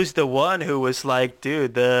Mm-hmm. Dooku's the one who was like,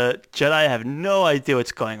 dude, the Jedi have no idea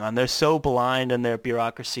what's going on. They're so blind in their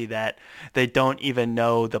bureaucracy that they don't even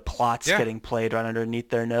know the plots Yeah. getting played right underneath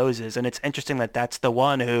their noses. And it's interesting that that's the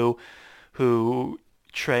one who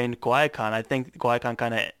trained Qui-Gon. I think Qui-Gon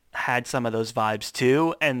kind of had some of those vibes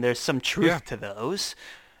too, and there's some truth Yeah. to those.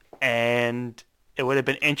 And it would have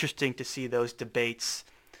been interesting to see those debates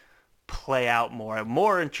play out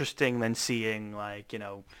more interesting than seeing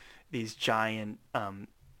these giant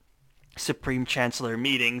Supreme Chancellor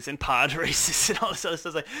meetings and pod races and all this other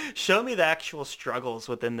stuff. Like, show me the actual struggles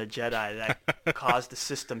within the Jedi that caused the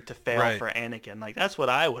system to fail Right. for Anakin. Like, that's what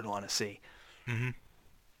I would want to see.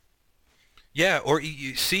 Yeah, or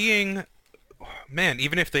seeing... Man,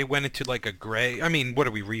 even if they went into like a gray... I mean, what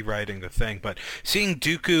are we rewriting the thing? But seeing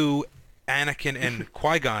Dooku Anakin and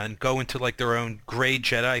Qui-Gon go into like their own gray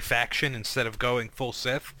Jedi faction instead of going full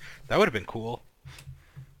Sith. That would have been cool.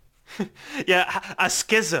 Yeah, a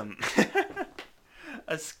schism.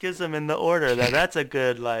 A schism in the order. That's a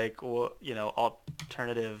good, like,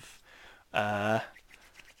 alternative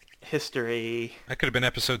history That could have been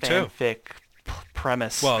episode 2. fanfic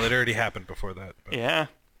premise. Well, it already happened before that. But yeah.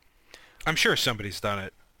 I'm sure somebody's done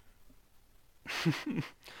it.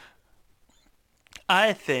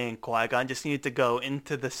 I think Qui-Gon just needed to go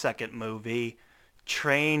into the second movie,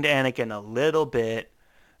 trained Anakin a little bit,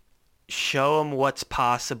 show him what's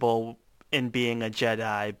possible in being a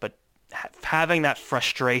Jedi, but having that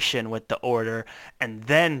frustration with the Order and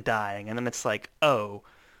then dying. And then it's like, oh,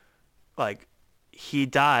 like, he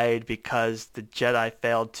died because the Jedi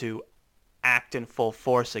failed to act in full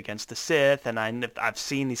force against the Sith, and I've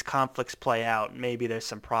seen these conflicts play out. Maybe there's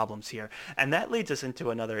some problems here. And that leads us into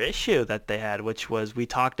another issue that they had, which was we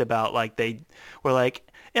talked about, like, they were like,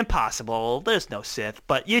 impossible, there's no Sith,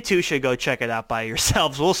 but you two should go check it out by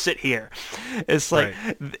yourselves. We'll sit here. It's like,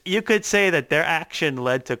 right. You could say that their action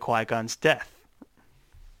led to Qui-Gon's death.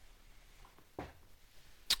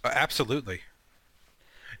 Absolutely.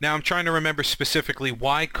 Now I'm trying to remember specifically,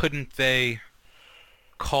 why couldn't they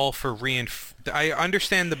call for I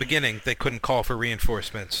understand the beginning they couldn't call for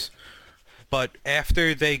reinforcements, but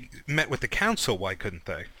after they met with the council, why couldn't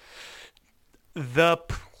they? The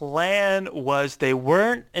plan was they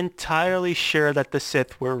weren't entirely sure that the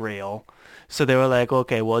Sith were real, so they were like,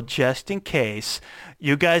 okay, well, just in case,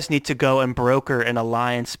 you guys need to go and broker an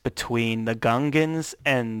alliance between the Gungans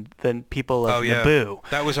and the people of Naboo.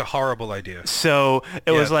 That was a horrible idea. So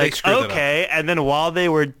it was like, okay, and then while they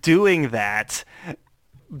were doing that,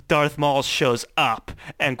 Darth Maul shows up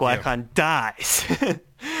and Qui-Gon dies.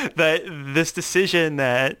 This decision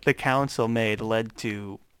that the council made led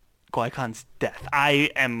to Qui-Gon's death. I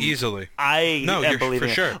am believing for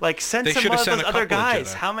sure. It. Like, send some of those other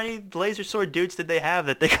guys. How many laser sword dudes did they have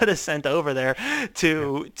that they could have sent over there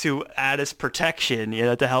to add as protection,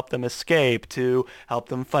 to help them escape, to help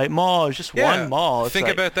them fight Maul? It's just one Maul. Think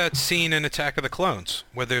about that scene in Attack of the Clones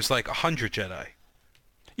where there's like 100 Jedi.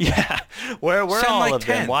 Yeah, where were all like of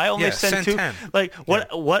 10. Them? Why only send 2? 10. Like,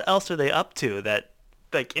 what else are they up to that,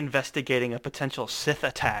 like, investigating a potential Sith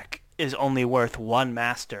attack is only worth one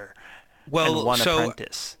master and one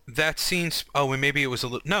apprentice? That scene. Oh, and maybe it was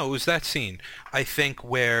No, it was that scene. I think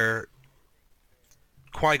where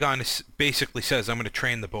Qui-Gon basically says, "I'm going to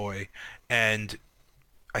train the boy," and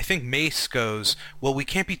I think Mace goes, "Well, we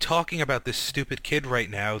can't be talking about this stupid kid right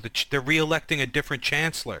now. They're re-electing a different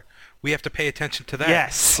chancellor. We have to pay attention to that."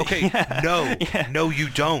 Yes. Okay. No, you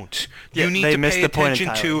don't. You need to pay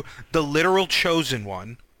attention to the literal chosen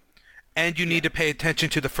one, and you need to pay attention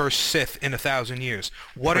to the first Sith in 1,000 years.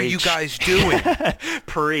 What are you guys doing?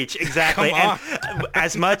 Preach. Exactly. Come on. And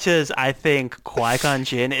as much as I think Qui-Gon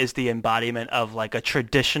Jinn is the embodiment of, like, a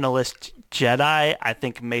traditionalist Jedi, I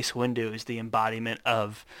think Mace Windu is the embodiment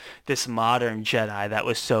of this modern Jedi that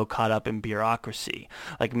was so caught up in bureaucracy.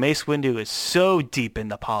 Like, Mace Windu is so deep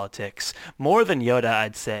into politics, more than Yoda,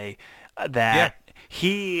 I'd say, that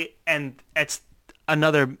and it's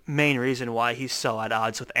another main reason why he's so at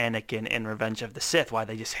odds with Anakin in Revenge of the Sith, why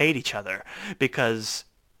they just hate each other, because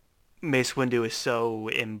Mace Windu is so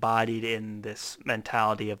embodied in this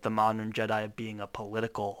mentality of the modern Jedi of being a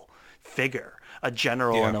political figure, a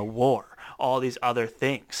general in a war, all these other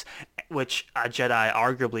things, which a Jedi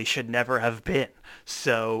arguably should never have been.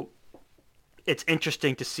 So it's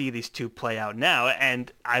interesting to see these two play out now,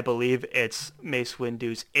 and I believe it's Mace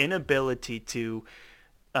Windu's inability to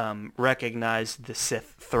recognize the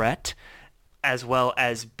Sith threat, as well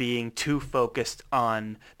as being too focused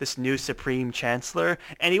on this new Supreme Chancellor,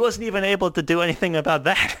 and he wasn't even able to do anything about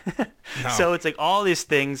that. No. So it's like all these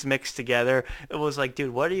things mixed together. It was like,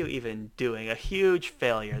 dude, what are you even doing? A huge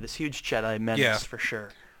failure, this huge Jedi menace for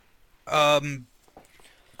sure.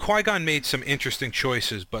 Qui-Gon made some interesting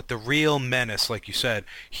choices, but the real menace, like you said,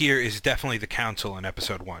 here is definitely the Council in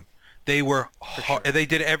Episode 1. They were they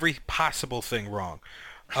did every possible thing wrong.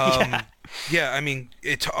 I mean,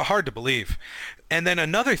 it's hard to believe. And then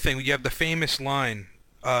another thing, you have the famous line,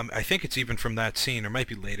 I think it's even from that scene, or it might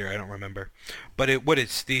be later, I don't remember. But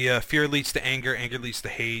it's the fear leads to anger, anger leads to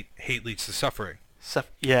hate, hate leads to suffering. That's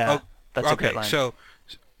a great line. So,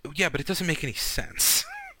 but it doesn't make any sense.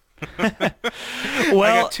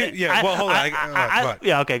 Well, hold on.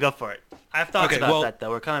 Okay, go for it. I have thoughts about that, though.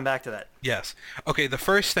 We're coming back to that. Yes. Okay, the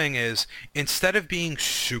first thing is, instead of being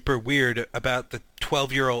super weird about the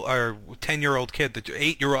 12-year-old or 10-year-old kid, the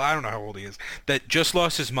 8-year-old, I don't know how old he is, that just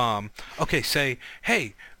lost his mom, okay, say,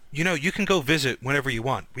 hey, you can go visit whenever you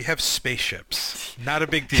want. We have spaceships. Not a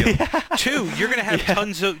big deal. 2, you're going to have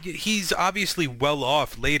tons of... He's obviously well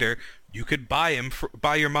off later. You could buy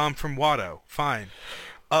your mom from Watto. Fine.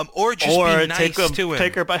 Or just be nice to him.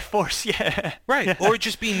 Take her by force, yeah. Right. Yeah. Or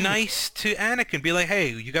just be nice to Anakin. Be like, hey,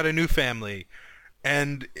 you got a new family.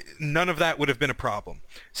 And none of that would have been a problem.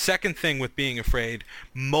 Second thing with being afraid,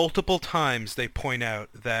 multiple times they point out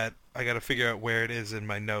that, I got to figure out where it is in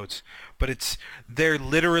my notes, but they're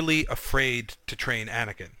literally afraid to train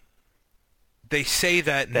Anakin. They say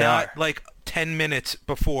that like 10 minutes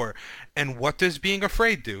before. And what does being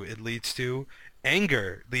afraid do? It leads to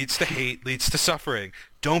anger, leads to hate, leads to suffering.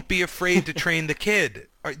 Don't be afraid to train the kid.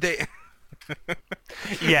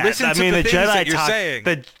 Yeah, Listen to the things that you're saying.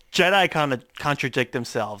 The Jedi kind of contradict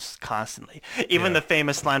themselves constantly. Even the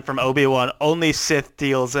famous line from Obi-Wan, "Only Sith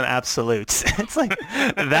deals in absolutes." It's like,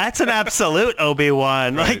 that's an absolute,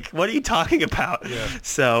 Obi-Wan. Right. Like, what are you talking about? Yeah.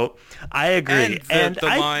 So, I agree. And the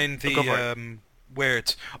line, where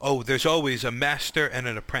it's, there's always a master and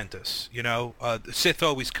an apprentice. The Sith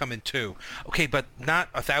always come in two. Okay, but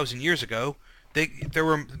not 1,000 years ago. There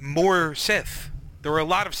were more Sith. There were a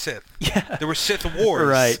lot of Sith. Yeah. There were Sith wars.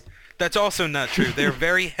 Right. That's also not true. They're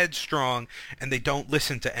very headstrong, and they don't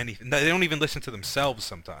listen to anything. They don't even listen to themselves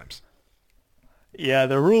sometimes. Yeah,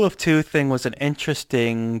 the rule of 2 thing was an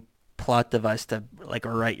interesting plot device to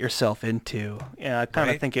write yourself into. Yeah, I kind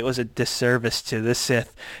of think it was a disservice to the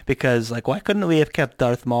Sith because why couldn't we have kept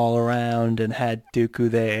Darth Maul around and had Dooku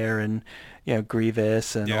there and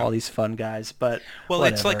Grievous and all these fun guys? But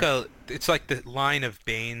whatever. it's like the line of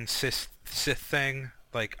Bane Sith thing.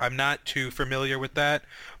 I'm not too familiar with that,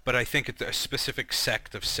 but I think it's a specific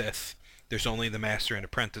sect of Sith. There's only the master and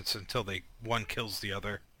apprentice until one kills the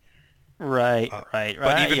other. Right.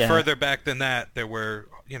 But even further back than that, there were,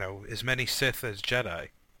 as many Sith as Jedi.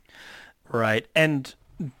 Right. And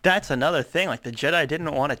that's another thing. The Jedi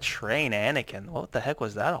didn't want to train Anakin. What the heck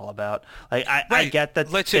was that all about? I get that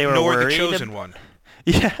they were worried. Let's ignore the chosen one.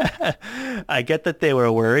 Yeah. I get that they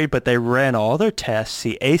were worried, but they ran all their tests.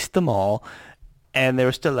 He aced them all. And they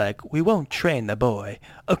were still like, we won't train the boy.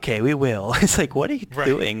 Okay, we will. It's like, what are you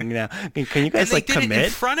doing now? I mean, can you guys commit? Did it in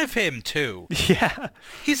front of him too. Yeah.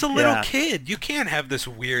 He's a little kid. You can't have this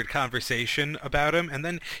weird conversation about him. And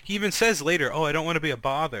then he even says later, I don't want to be a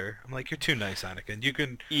bother. I'm like, you're too nice, Anakin. You're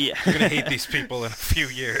going to hate these people in a few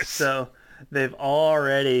years. So they've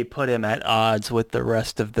already put him at odds with the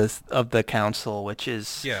rest of the council, which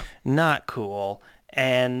is not cool.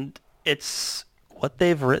 And it's what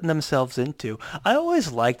they've written themselves into. I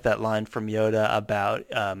always liked that line from Yoda about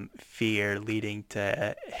fear leading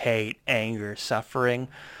to hate, anger, suffering.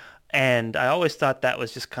 And I always thought that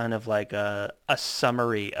was just kind of like a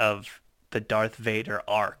summary of the Darth Vader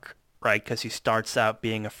arc, right? Because he starts out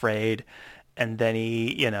being afraid, and then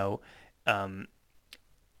he,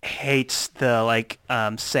 hates the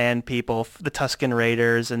sand people, the Tusken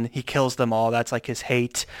Raiders, and he kills them all. That's his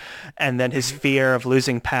hate, and then his fear of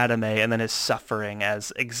losing Padme, and then his suffering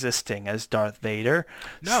as existing as Darth Vader.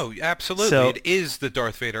 No, absolutely, so, it is the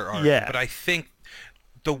Darth Vader arc. Yeah. But I think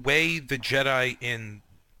the way the Jedi in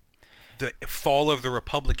the Fall of the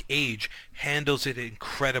Republic age handles it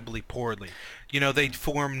incredibly poorly. They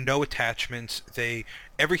form no attachments.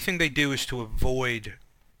 Everything they do is to avoid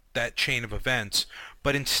that chain of events.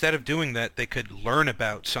 But instead of doing that, they could learn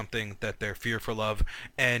about something that they're fearful of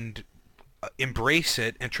and embrace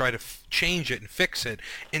it and try to change it and fix it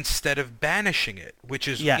instead of banishing it, which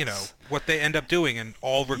is, what they end up doing in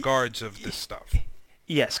all regards of this stuff.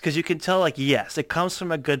 Yes, because you can tell, it comes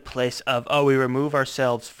from a good place of, we remove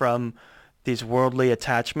ourselves from these worldly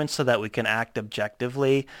attachments so that we can act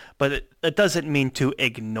objectively, but it doesn't mean to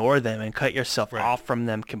ignore them and cut yourself off from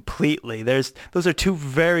them completely. Those are two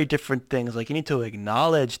very different things. You need to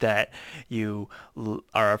acknowledge that you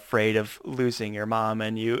are afraid of losing your mom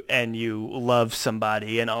and you love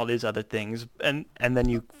somebody and all these other things, and then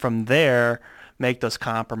you from there make those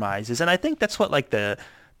compromises. And I think that's what the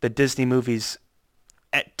Disney movies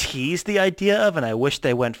tease the idea of, and I wish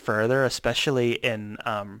they went further, especially in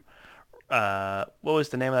what was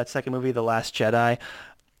the name of that second movie, The Last Jedi,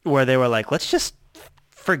 where they were like, let's just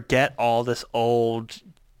forget all this old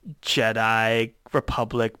Jedi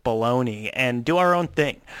Republic baloney and do our own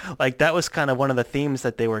thing. That was kind of one of the themes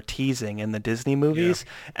that they were teasing in the Disney movies.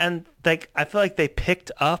 Yeah. And like I feel like they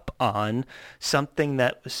picked up on something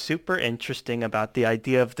that was super interesting about the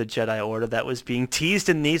idea of the Jedi Order that was being teased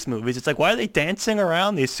in these movies. It's like, why are they dancing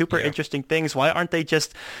around these super interesting things? Why aren't they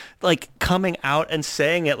just like coming out and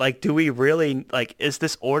saying it? Like, do we really, like, is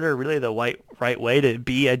this order really the right way to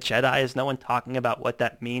be a Jedi? Is no one talking about what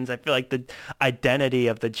that means? I feel like the identity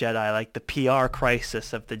of the Jedi, like the PR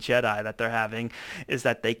crisis of the Jedi that they're having, is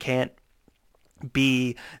that they can't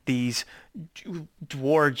be these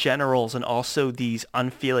war generals and also these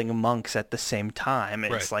unfeeling monks at the same time.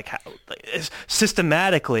 It's like how,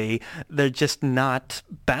 systematically they're just not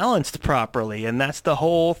balanced properly, and that's the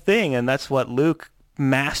whole thing, and that's what Luke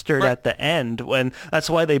mastered at the end, when that's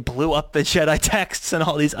why they blew up the Jedi texts and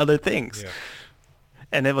all these other things.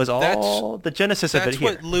 And it was all the genesis of it here.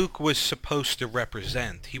 That's what Luke was supposed to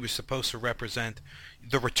represent. He was supposed to represent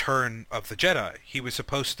the return of the Jedi. He was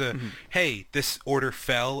supposed to, hey, this order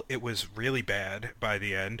fell. It was really bad by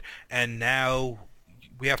the end, and now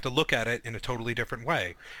we have to look at it in a totally different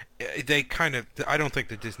way. They kind of, I don't think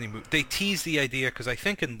the Disney movie, they tease the idea, because I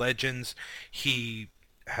think in Legends he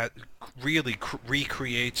really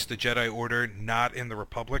recreates the Jedi Order, not in the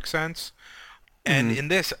Republic sense. And in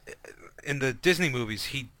this, in the Disney movies,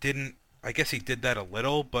 he didn't, I guess he did that a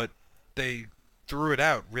little, but they threw it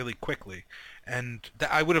out really quickly. And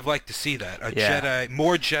I would have liked to see that. Jedi,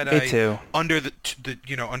 more Jedi under the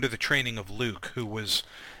under the training of Luke, who was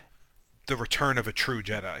the return of a true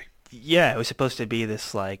Jedi. Yeah, it was supposed to be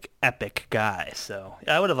this like epic guy, so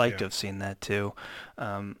I would have liked to have seen that too.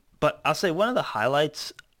 But I'll say one of the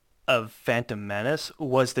highlights of Phantom Menace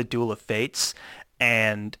was the Duel of Fates,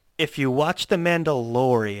 and if you watch The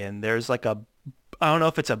Mandalorian, there's like a, I don't know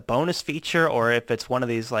if it's a bonus feature or if it's one of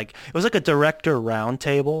these, like, it was like a director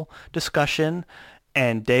roundtable discussion,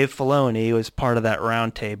 and Dave Filoni was part of that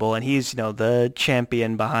roundtable, and he's, the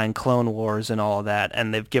champion behind Clone Wars and all of that,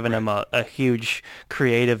 and they've given him a huge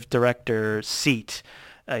creative director seat.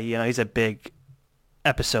 He's a big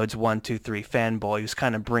episodes 1, 2, 3 fanboy who's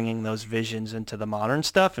kind of bringing those visions into the modern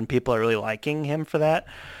stuff, and people are really liking him for that.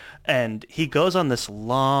 And he goes on this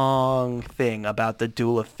long thing about the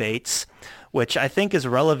Duel of Fates, which I think is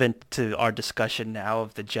relevant to our discussion now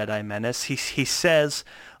of the Jedi Menace. He says,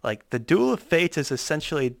 like, the Duel of Fates is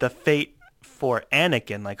essentially the fate for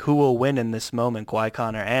Anakin, like who will win in this moment,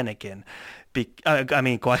 Qui-Gon or Anakin.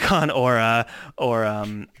 Qui-Gon or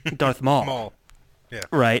Darth Maul. Maul. Yeah.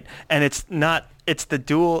 Right. And it's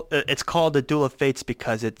called the Duel of Fates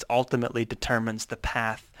because it ultimately determines the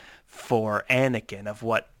path for Anakin of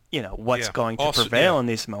what's going to prevail in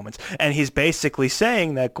these moments. And he's basically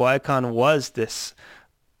saying that Qui-Gon was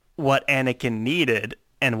what Anakin needed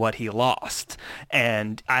and what he lost.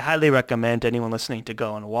 And I highly recommend anyone listening to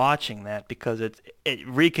go and watching that, because it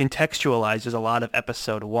recontextualizes a lot of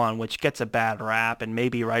episode 1, which gets a bad rap, and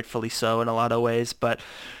maybe rightfully so in a lot of ways, but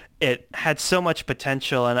it had so much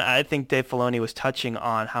potential, and I think Dave Filoni was touching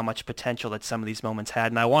on how much potential that some of these moments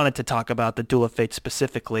had. And I wanted to talk about the Duel of Fates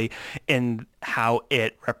specifically in how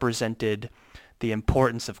it represented the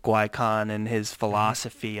importance of Qui-Gon and his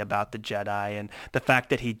philosophy about the Jedi, and the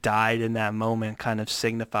fact that he died in that moment kind of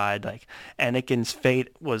signified like Anakin's fate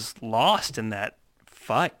was lost in that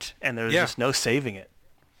fight, and there's just no saving it.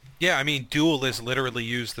 Yeah, I mean, duel is literally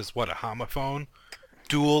used as, a homophone?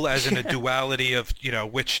 Duel as in a duality of,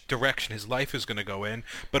 which direction his life is going to go in,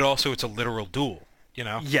 but also it's a literal duel,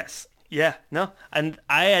 Yes. Yeah, no. And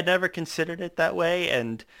I had never considered it that way,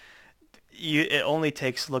 and it only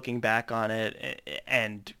takes looking back on it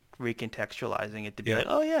and recontextualizing it to be like,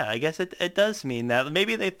 oh yeah, I guess it does mean that.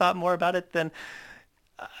 Maybe they thought more about it than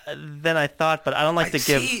I thought, but I don't like to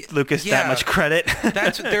give Lucas that much credit.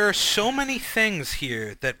 There are so many things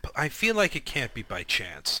here that I feel like it can't be by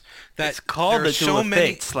chance. It's called the Duel of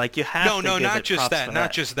Fates. Like, you have to give it props for that.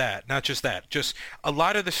 Not just that. Just a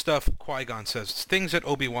lot of the stuff Qui-Gon says, things that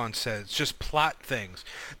Obi-Wan says, just plot things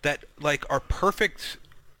that like are perfect,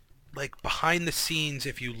 like behind the scenes.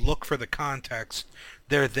 If you look for the context,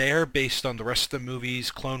 they're there based on the rest of the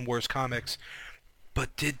movies, Clone Wars comics.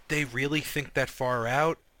 But did they really think that far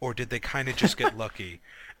out, or did they kind of just get lucky?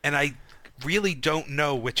 And I really don't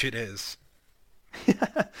know which it is.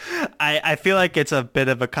 I feel like it's a bit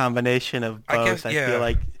of a combination of both. I feel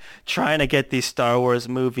like trying to get these Star Wars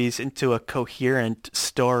movies into a coherent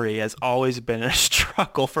story has always been a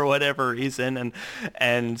struggle for whatever reason,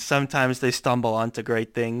 and sometimes they stumble onto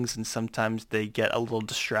great things, and sometimes they get a little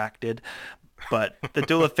distracted. But the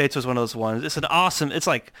Duel of Fates was one of those ones. It's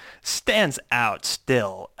like stands out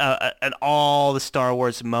still. And all the Star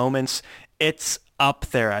Wars moments, it's up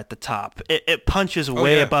there at the top. It punches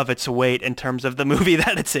way above its weight in terms of the movie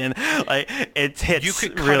that it's in. Like, it hits really well. You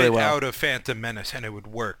could cut it out of Phantom Menace and it would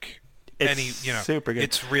work super good.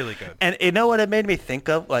 It's really good. And you know what it made me think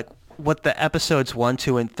of? Like what the episodes 1,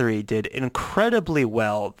 2, and 3 did incredibly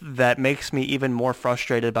well that makes me even more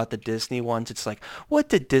frustrated about the Disney ones. It's like, what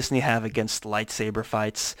did Disney have against lightsaber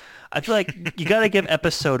fights? I feel like you got to give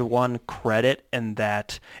episode 1 credit in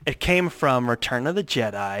that it came from Return of the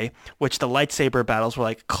Jedi, which the lightsaber battles were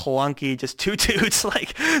like clunky, just two dudes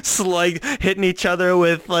like hitting each other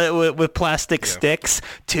with plastic sticks,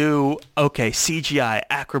 to CGI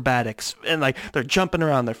acrobatics, and like they're jumping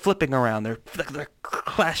around, they're flipping around, they're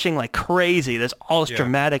clashing like crazy. There's all this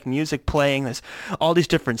dramatic music playing. There's all these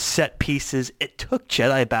different set pieces. It took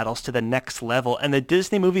Jedi battles to the next level, and the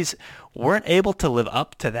Disney movies weren't able to live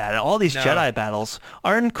up to that. All these Jedi battles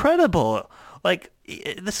are incredible. Like,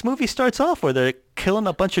 this movie starts off where they're killing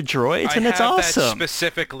a bunch of droids, and it's awesome. I have that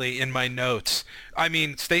specifically in my notes. I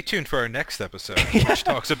mean, stay tuned for our next episode, which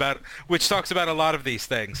talks about a lot of these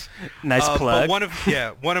things. Nice plug.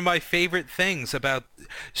 But one of my favorite things about,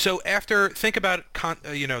 think about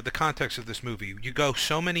the context of this movie. You go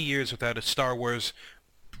so many years without a Star Wars,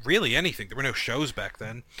 really anything. There were no shows back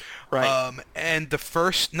then, right? And the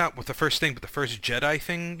first Jedi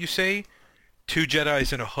thing you say. 2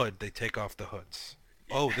 Jedis in a hood, they take off the hoods.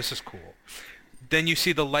 Oh, this is cool. Then you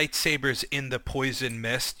see the lightsabers in the poison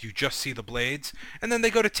mist. You just see the blades. And then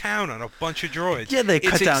they go to town on a bunch of droids. Yeah, they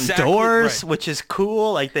cut down doors, which is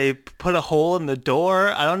cool. Like, they put a hole in the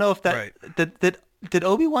door. I don't know if that... Right. Did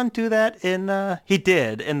Obi-Wan do that in... He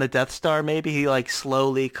did. In the Death Star, maybe? He, like,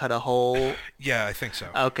 slowly cut a hole. Yeah, I think so.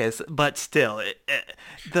 Okay, but still...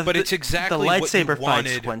 it's exactly the lightsaber what you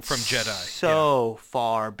wanted fights went from Jedi. So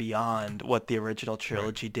far beyond what the original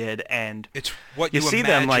trilogy did, and it's what you see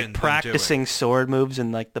them like practicing sword moves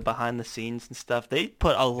and like the behind the scenes and stuff. They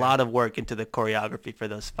put a lot of work into the choreography for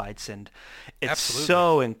those fights, and it's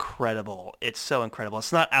so incredible. It's so incredible.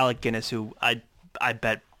 It's not Alec Guinness, who I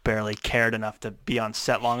bet barely cared enough to be on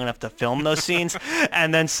set long enough to film those scenes,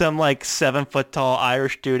 and then some like 7-foot tall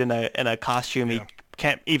Irish dude in a costume he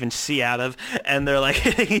can't even see out of, and they're like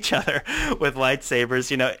hitting each other with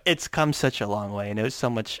lightsabers. It's come such a long way, and it's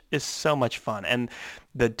so much fun. And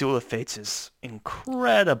the Duel of Fates is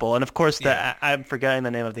incredible. And of course, I'm forgetting the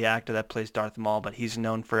name of the actor that plays Darth Maul, but he's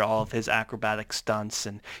known for all of his acrobatic stunts,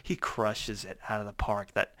 and he crushes it out of the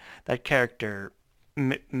park. That character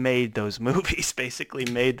made those movies, basically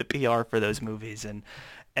made the PR for those movies, and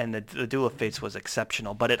the Duel of Fates was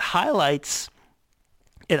exceptional. But it highlights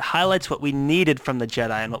what we needed from the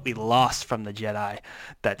Jedi and what we lost from the Jedi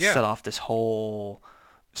that set off this whole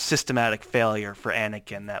systematic failure for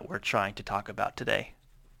Anakin that we're trying to talk about today.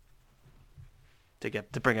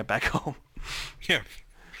 To bring it back home. Yeah.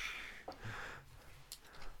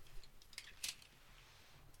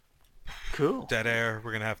 Cool. Dead air.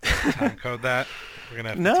 We're gonna have to time code that.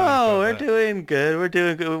 We're doing good. We're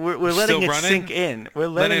doing good. We're letting it sink in. We're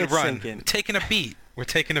letting it sink in. We're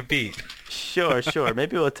taking a beat. Sure.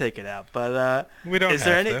 Maybe we'll take it out. But we don't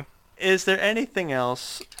have to. Is there anything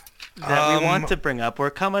else that we want to bring up? We're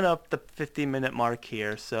coming up the 50-minute mark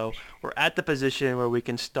here, so we're at the position where we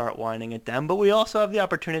can start winding it down. But we also have the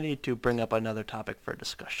opportunity to bring up another topic for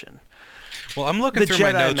discussion. Well, I'm looking through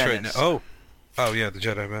my notes right now. Oh yeah, the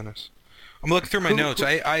Jedi Menace. I'm looking through my notes.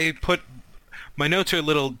 I put my notes are a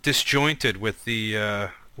little disjointed with the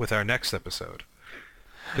with our next episode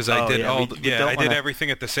because I did I did everything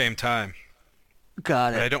at the same time.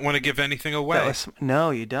 Got it. But I don't want to give anything away. No,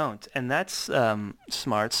 you don't, and that's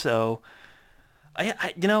smart. So,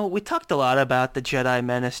 we talked a lot about the Jedi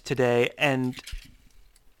Menace today, and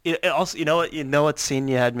it also, what scene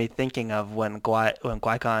you had me thinking of when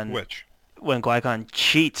Qui-Gon. Which? When Qui-Gon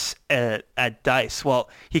cheats at dice. Well,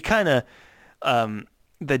 he kind of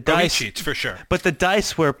the dice. He cheats for sure. But the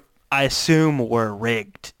dice I assume, were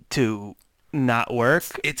rigged to not work.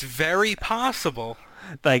 It's very possible.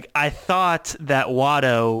 Like, I thought that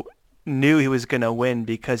Watto knew he was going to win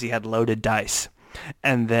because he had loaded dice,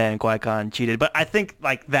 and then Qui-Gon cheated. But I think,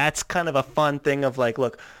 like, that's kind of a fun thing of, like,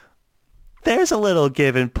 look, there's a little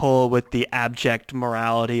give and pull with the abject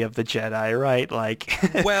morality of the Jedi, right? Like,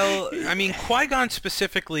 well, I mean, Qui-Gon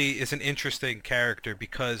specifically is an interesting character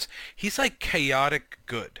because he's, like, chaotic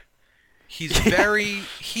good. He's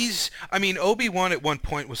Obi-Wan at one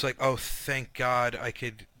point was like, oh, thank God I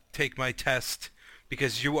could take my test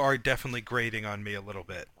because you are definitely grating on me a little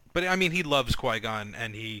bit. But, I mean, he loves Qui-Gon,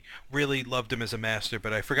 and he really loved him as a master,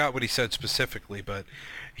 but I forgot what he said specifically, but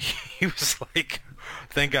he was like,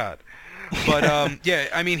 thank God. But,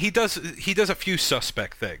 I mean, he does a few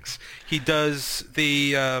suspect things. He does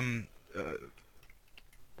the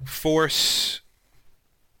Force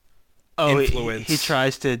Oh, influence. he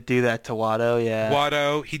tries to do that to Watto, yeah.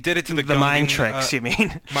 Watto. He did it to the mind Gungan, tricks, you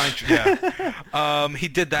mean? Yeah. He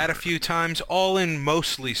did that a few times, all in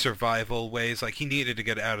mostly survival ways. Like he needed to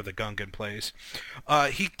get out of the Gungan place.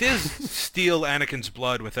 He did steal Anakin's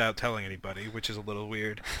blood without telling anybody, which is a little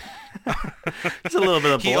weird. It's a little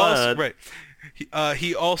bit of blood.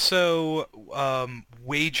 He also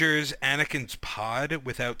wagers Anakin's pod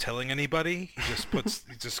without telling anybody.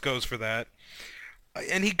 He just goes for that.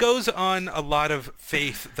 And he goes on a lot of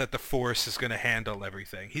faith that the Force is going to handle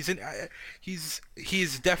everything. He's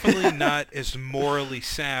definitely not as morally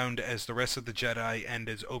sound as the rest of the Jedi and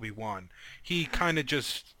as Obi-Wan. He kind of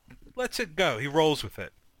just lets it go. He rolls with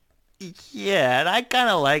it. Yeah, and I kind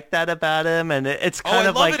of like that about him, and it's kind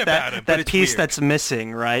of like that piece that's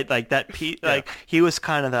missing, right? Like that piece, like he was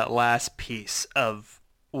kind of that last piece of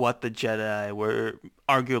what the Jedi were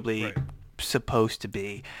arguably supposed to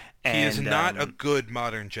be. He is not a good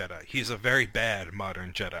modern Jedi. He's a very bad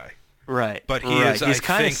modern Jedi. Right. But he's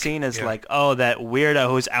kind of seen as like, oh, that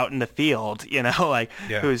weirdo who's out in the field, like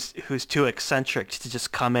who's too eccentric to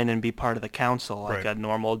just come in and be part of the council like a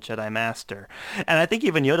normal Jedi master. And I think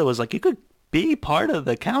even Yoda was like, you could be part of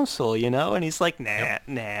the council, and he's like, nah,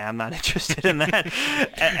 I'm not interested in that.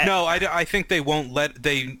 No, I think they won't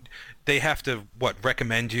they have to,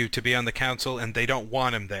 recommend you to be on the council, and they don't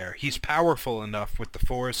want him there. He's powerful enough with the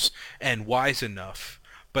Force and wise enough,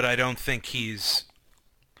 but I don't think he's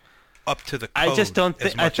up to the code. I just don't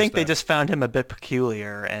think. I think they just found him a bit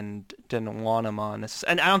peculiar and didn't want him on.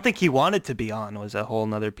 And I don't think he wanted to be on. Was a whole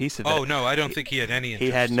nother piece of it. Oh no, I don't think he had any interest. He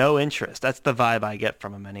had no interest. That's the vibe I get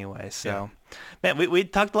from him anyway. So, man, we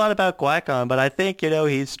talked a lot about Qui-Gon, but I think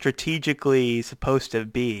he's strategically supposed to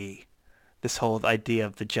be this whole idea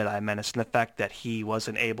of the Jedi menace, and the fact that he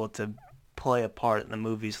wasn't able to play a part in the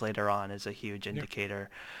movies later on is a huge indicator.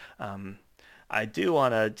 I do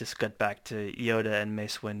want to just get back to Yoda and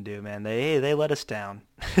Mace Windu, man. They let us down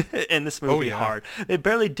in this movie hard. They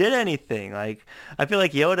barely did anything. Like, I feel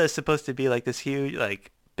like Yoda is supposed to be like this huge, like,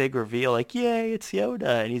 big reveal, like, yay, it's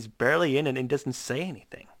Yoda, and he's barely in it and he doesn't say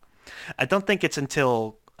anything. I don't think it's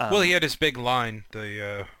until... well, he had his big line,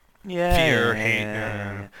 the... fear,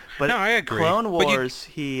 hate. But no, I agree. Clone Wars,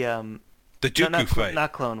 the Dooku fight.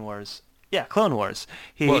 Not Clone Wars. Yeah, Clone Wars.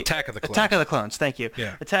 Attack of the Clones. Attack of the Clones. Thank you.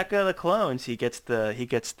 Yeah. Attack of the Clones. He gets the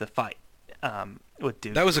fight with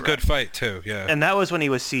Dooku. That was a good fight too. Yeah. And that was when he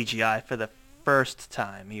was CGI for the first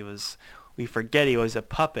time. We forget he was a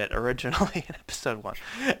puppet originally in Episode 1,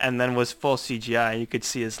 and then was full CGI. You could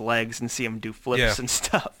see his legs and see him do flips and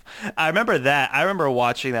stuff. I remember that. I remember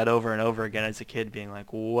watching that over and over again as a kid, being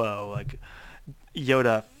like, whoa, like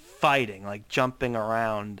Yoda fighting, like jumping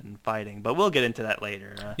around and fighting. But we'll get into that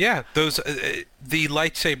later. Yeah, those the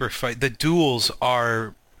lightsaber fight, the duels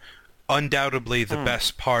are undoubtedly the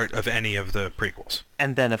best part of any of the prequels.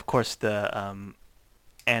 And then, of course, the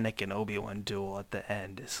Anakin Obi-Wan duel at the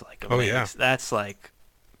end is like amazing. Oh yeah, that's like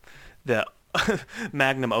the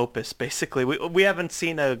magnum opus. Basically, we haven't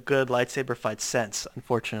seen a good lightsaber fight since.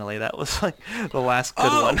 Unfortunately, that was like the last good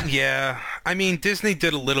one. Yeah, I mean Disney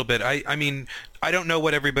did a little bit. I mean I don't know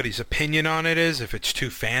what everybody's opinion on it is, if it's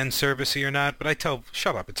too fan servicey or not. But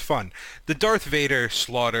shut up, it's fun. The Darth Vader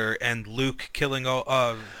slaughter and Luke killing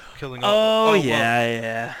all.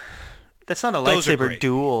 Yeah. That's not a lightsaber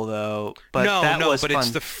duel, though. But was but fun.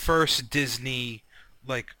 It's the first Disney,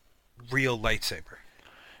 like, real lightsaber.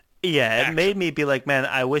 Yeah, it made me be like, man,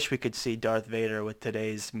 I wish we could see Darth Vader with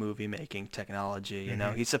today's movie-making technology. You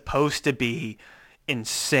know, he's supposed to be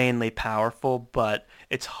insanely powerful, but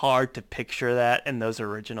it's hard to picture that in those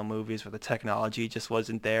original movies where the technology just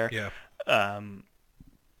wasn't there. Yeah.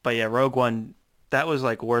 But yeah, Rogue One, that was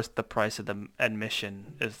like worth the price of the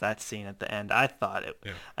admission, is that scene at the end. I thought it.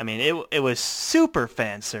 Yeah. I mean, it was super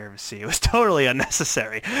fan servicey. It was totally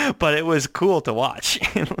unnecessary, but it was cool to watch.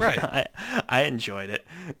 Right. I enjoyed it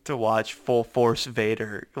to watch full force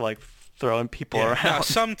Vader like throwing people around. Now,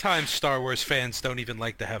 sometimes Star Wars fans don't even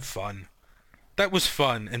like to have fun. That was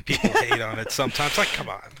fun, and people hate on it sometimes. Like, come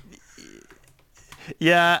on.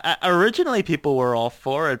 Yeah, originally people were all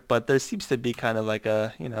for it, but there seems to be kind of like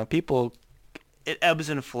people. It ebbs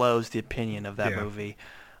and flows, the opinion of that movie.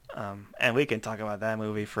 And we can talk about that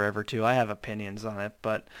movie forever, too. I have opinions on it.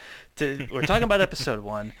 But we're talking about Episode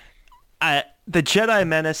 1. The Jedi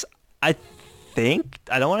Menace, I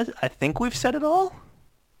think we've said it all.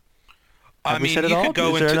 Have we said it all? Could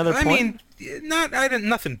go into another point?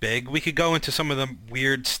 Nothing big. We could go into some of the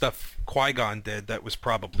weird stuff Qui-Gon did that was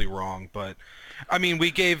probably wrong. But, I mean, we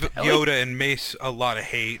gave Yoda and Mace a lot of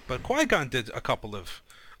hate. But Qui-Gon did a couple of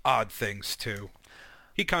odd things too.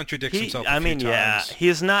 He contradicts himself I a few mean, yeah, times. he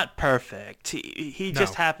is not perfect. He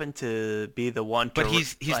just No. happened to be the one to But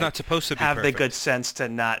he's like, not supposed to be have perfect. the good sense to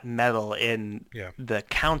not meddle in Yeah. the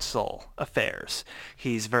council affairs.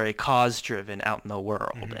 He's very cause-driven out in the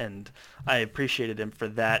world, Mm-hmm. and I appreciated him for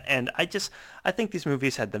that. And I think these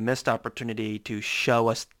movies had the missed opportunity to show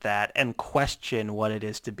us that and question what it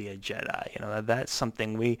is to be a Jedi. You know, that's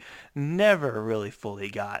something we never really fully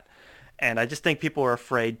got. And I just think people were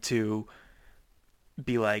afraid to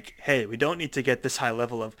be like, hey, we don't need to get this high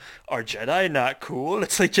level of, are Jedi not cool?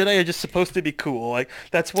 It's like Jedi are just supposed to be cool. Like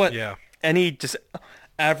that's what Yeah. any just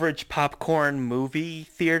average popcorn movie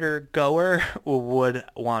theater goer would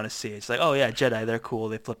want to see. It's like, oh yeah, Jedi, they're cool.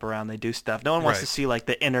 They flip around, they do stuff. No one wants Right. to see like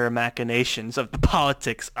the inner machinations of the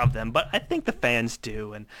politics of them, but I think the fans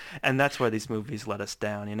do, and that's where these movies let us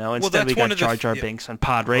down. You know, instead that's we one got of the Jar Jar yeah. Binks and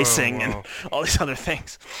pod racing whoa. and all these other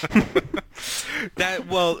things.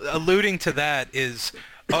 Alluding to that is,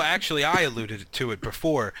 actually, I alluded to it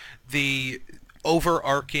before. The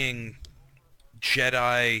overarching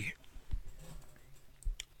Jedi,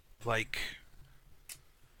 like,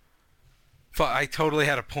 I totally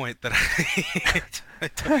had a point that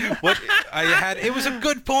I had. It was a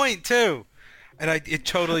good point too, and it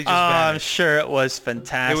totally just I'm vanished. sure it was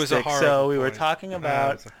fantastic. It was a horrible So we were point. talking It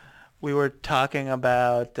about was a-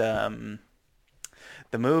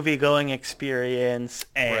 the movie going experience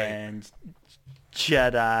and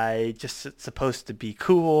Jedi just supposed to be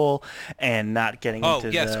cool and not getting Oh,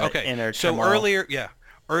 into yes, the okay. inner So turmoil.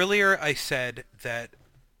 earlier I said that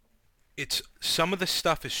it's some of the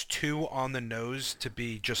stuff is too on the nose to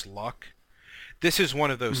be just luck. This is one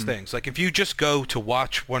of those things. Like if you just go to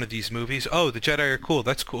watch one of these movies, oh, the Jedi are cool,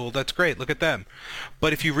 that's great, look at them.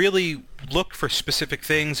 But if you really look for specific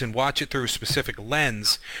things and watch it through a specific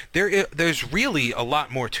lens, there's really a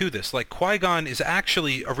lot more to this. Like Qui-Gon is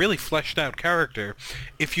actually a really fleshed out character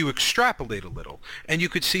if you extrapolate a little. And you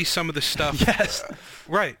could see some of the stuff. Yes.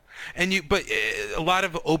 Right. But a lot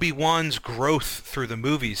of Obi-Wan's growth through the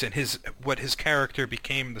movies and what his character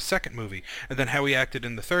became in the second movie, and then how he acted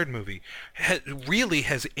in the third movie, really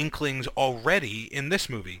has inklings already in this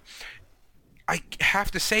movie. I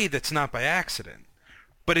have to say that's not by accident.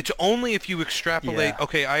 But it's only if you extrapolate, Yeah.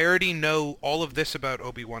 okay, I already know all of this about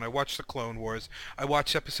Obi-Wan. I watched the Clone Wars. I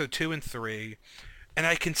watched episode 2 and 3. And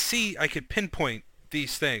I could pinpoint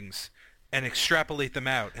these things and extrapolate them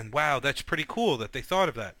out. And wow, that's pretty cool that they thought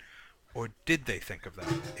of that. Or did they think of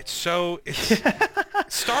that?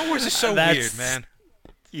 Star Wars is so weird, man.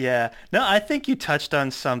 Yeah. No, I think you touched on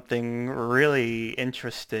something really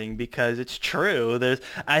interesting because it's true.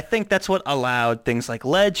 I think that's what allowed things like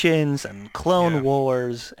Legends and Clone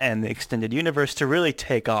Wars and the extended universe to really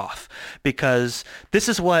take off, because this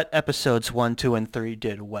is what episodes 1, 2, and 3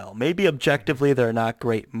 did well. Maybe objectively they're not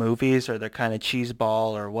great movies or they're kind of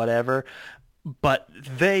cheeseball or whatever, but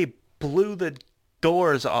they blew the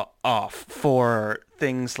doors off for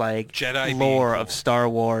things like Jedi being lore cool. of Star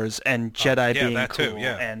Wars and Jedi being that cool. too,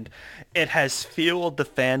 yeah. And it has fueled the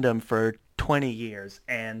fandom for 20 years,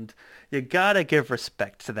 and you gotta give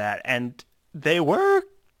respect to that. And they were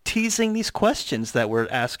teasing these questions that we're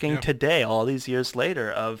asking today, all these years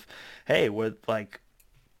later, of, hey, we're like,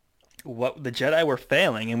 what the Jedi were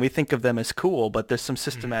failing, and we think of them as cool, but there's some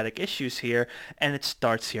systematic issues here, and it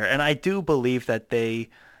starts here. And I do believe that they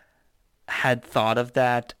had thought of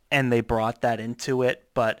that and they brought that into it,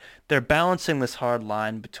 but they're balancing this hard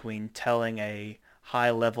line between telling a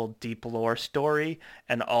high-level deep lore story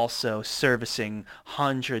and also servicing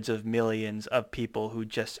hundreds of millions of people who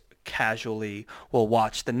just casually will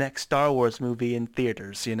watch the next Star Wars movie in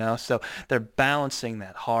theaters, you know? So they're balancing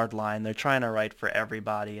that hard line. They're trying to write for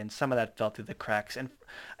everybody, and some of that fell through the cracks. And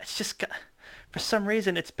it's just, for some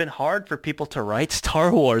reason, it's been hard for people to write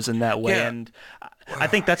Star Wars in that way. Yeah. And I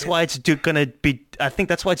think that's why it's I think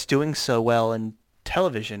that's why it's doing so well in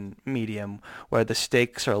television medium, where the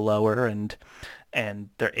stakes are lower and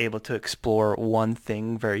they're able to explore one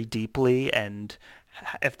thing very deeply. And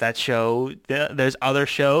if that show, there's other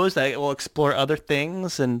shows that will explore other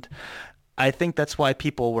things. And I think that's why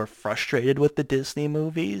people were frustrated with the Disney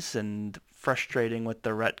movies and frustrating with the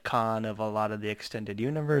retcon of a lot of the extended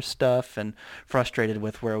universe stuff, and frustrated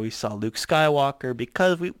with where we saw Luke Skywalker,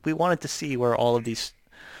 because we wanted to see where all of these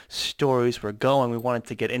stories were going. We wanted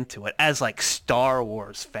to get into it as like Star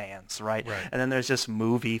Wars fans, right? And then there's just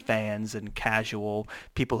movie fans and casual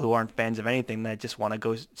people who aren't fans of anything that just want to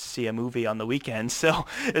go see a movie on the weekend. So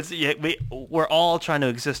we're all trying to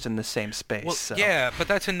exist in the same space. Well, so. yeah, but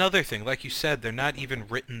that's another thing. Like you said, they're not even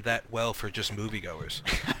written that well for just moviegoers.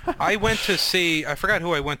 I forgot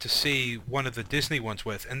who I went to see one of the Disney ones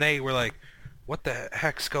with, and they were like, what the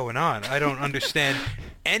heck's going on? I don't understand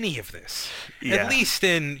any of this. Yeah. At least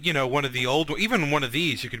in, one of the old, even one of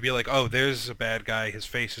these, you could be like, oh, there's a bad guy. His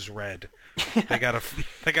face is red. They gotta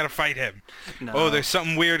fight him. No. Oh, there's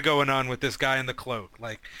something weird going on with this guy in the cloak.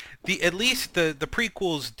 Like, at least the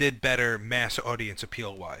prequels did better mass audience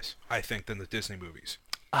appeal wise, I think, than the Disney movies.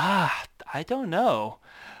 I don't know.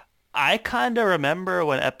 I kind of remember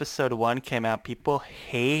when episode 1 came out, people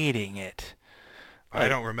hating it. I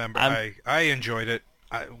don't remember. I enjoyed it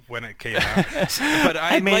when it came out, but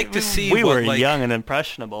I'd like to see. We what, were young and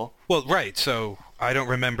impressionable. Well, right. So I don't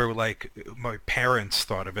remember my parents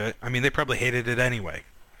thought of it. I mean, they probably hated it anyway.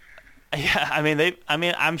 Yeah,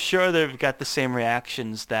 I'm sure they've got the same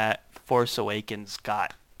reactions that Force Awakens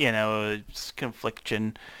got. It's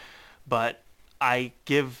confliction, but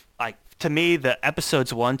to me, the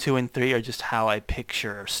episodes 1, 2, and 3 are just how I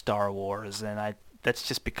picture Star Wars, and that's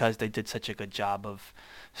just because they did such a good job of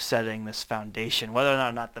setting this foundation. Whether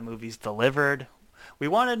or not the movies delivered, we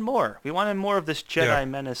wanted more. We wanted more of this Jedi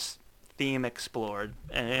Menace theme explored,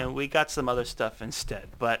 and we got some other stuff instead.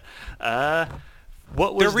 But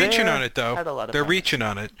what was They're reaching on it, though. They're fun. reaching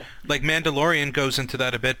on it. Like Mandalorian goes into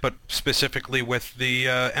that a bit, but specifically with the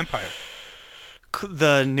Empire.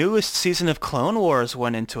 The newest season of Clone Wars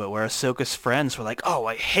went into it, where Ahsoka's friends were like, "Oh,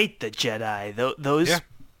 I hate the Jedi. Those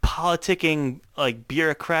politicking,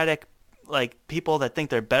 bureaucratic, people that think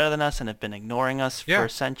they're better than us and have been ignoring us for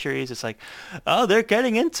centuries." It's like, oh, they're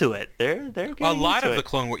getting into it. They're getting a lot into of the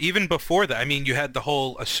Clone Wars. Even before that, I mean, you had the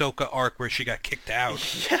whole Ahsoka arc where she got kicked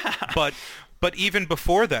out. Yeah. But even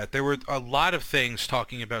before that, there were a lot of things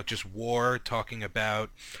talking about just war, talking about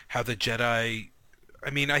how the Jedi. I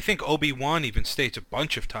mean, I think Obi-Wan even states a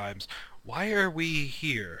bunch of times, why are we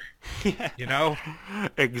here? Yeah.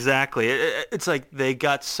 Exactly. It's like they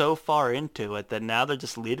got so far into it that now they're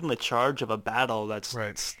just leading the charge of a battle that's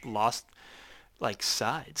lost,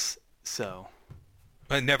 sides. So.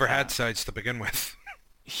 It never had sides to begin with.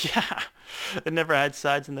 Yeah. It never had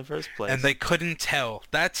sides in the first place. And they couldn't tell.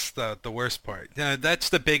 That's the worst part. That's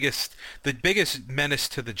the biggest menace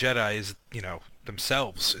to the Jedi is,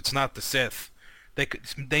 themselves. It's not the Sith.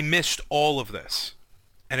 They missed all of this,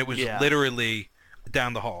 and it was literally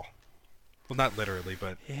down the hall. Well, not literally,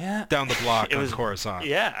 but down the block on Coruscant.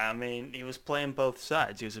 Yeah, I mean, he was playing both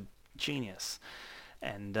sides. He was a genius,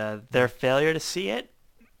 and their failure to see it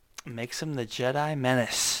makes him the Jedi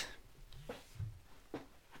Menace.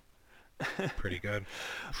 Pretty good.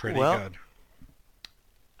 Pretty good.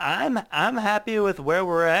 I'm happy with where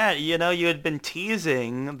we're at. You had been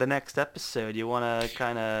teasing the next episode. You want to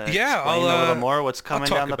kind of explain a little more what's coming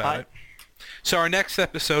down the pipe? So our next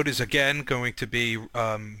episode is again going to be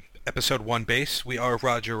episode 1 base. We are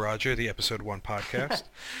Roger, the episode 1 podcast,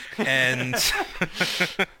 and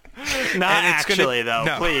not and actually though.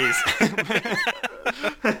 No. Please.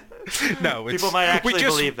 No, people might actually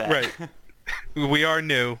believe that. Right. We are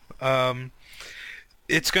new.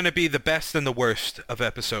 It's going to be the best and the worst of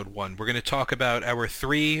episode 1. We're going to talk about our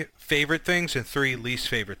 3 favorite things and 3 least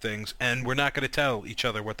favorite things, and we're not going to tell each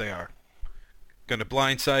other what they are. Going to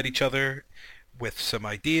blindside each other with some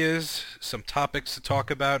ideas, some topics to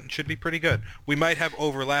talk about, and should be pretty good. We might have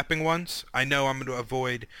overlapping ones. I know I'm going to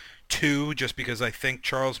avoid 2 just because I think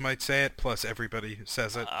Charles might say it, plus everybody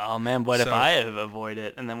says it. Oh man, what if I avoid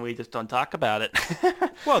it and then we just don't talk about it?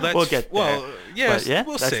 Well, we'll get there. Well, yes,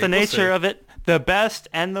 we'll see. That's the nature of it. The best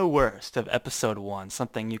and the worst of episode 1,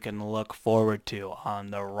 something you can look forward to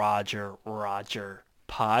on the Roger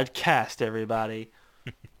podcast, everybody.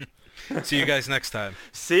 See you guys next time.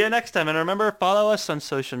 See you next time. And remember, follow us on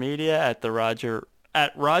social media at Roger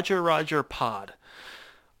Pod.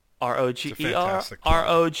 ROGERPOD.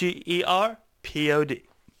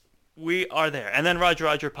 We are there. And then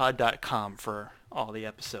RogerPod.com for all the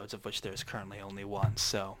episodes, of which there's currently only 1.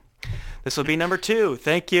 So this will be number 2.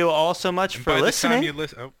 Thank you all so much for listening. By the time you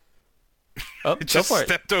listen, just go for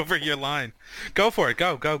stepped over your line. Go for it.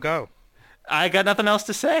 Go. I got nothing else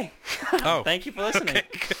to say. Oh, thank you for listening.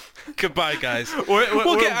 Okay. Goodbye, guys.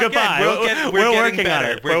 Goodbye. We're working on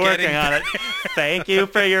it. We're working on it. Thank you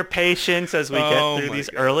for your patience as we get through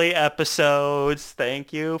these early episodes.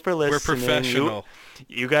 Thank you for listening. We're professional.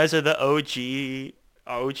 You guys are the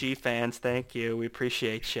OG fans. Thank you. We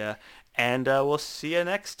appreciate you. And we'll see you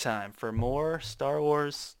next time for more Star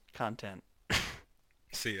Wars content.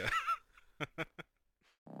 See ya.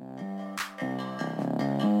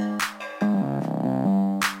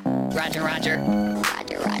 Roger. Roger. Roger.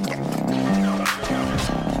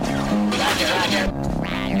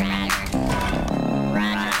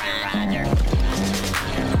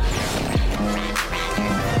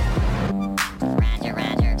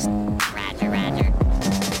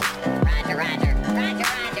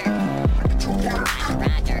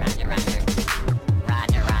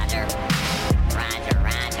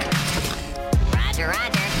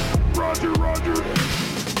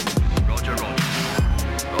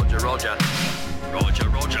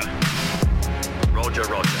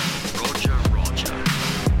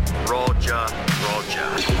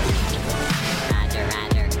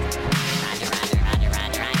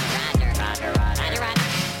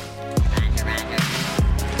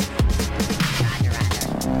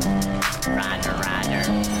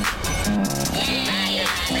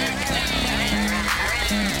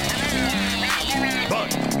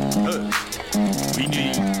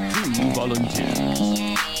 volunteers.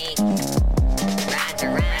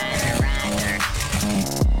 Roger, roger, roger.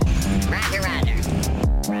 Roger, roger.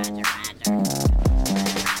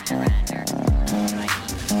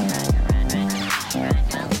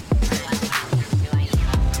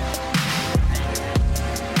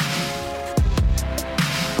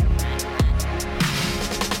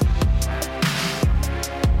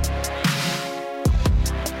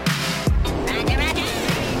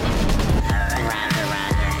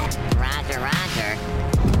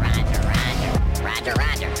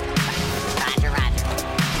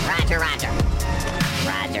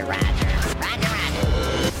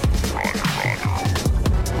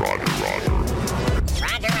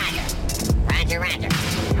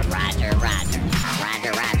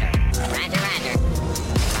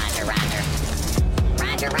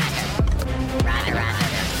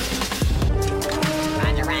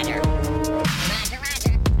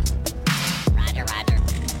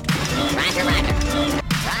 Roger, roger.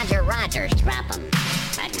 Roger, Rogers, drop 'em.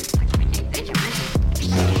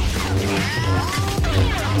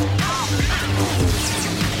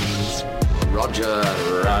 Roger,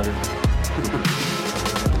 Roger.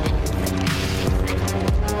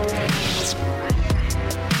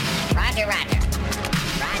 Roger, Roger.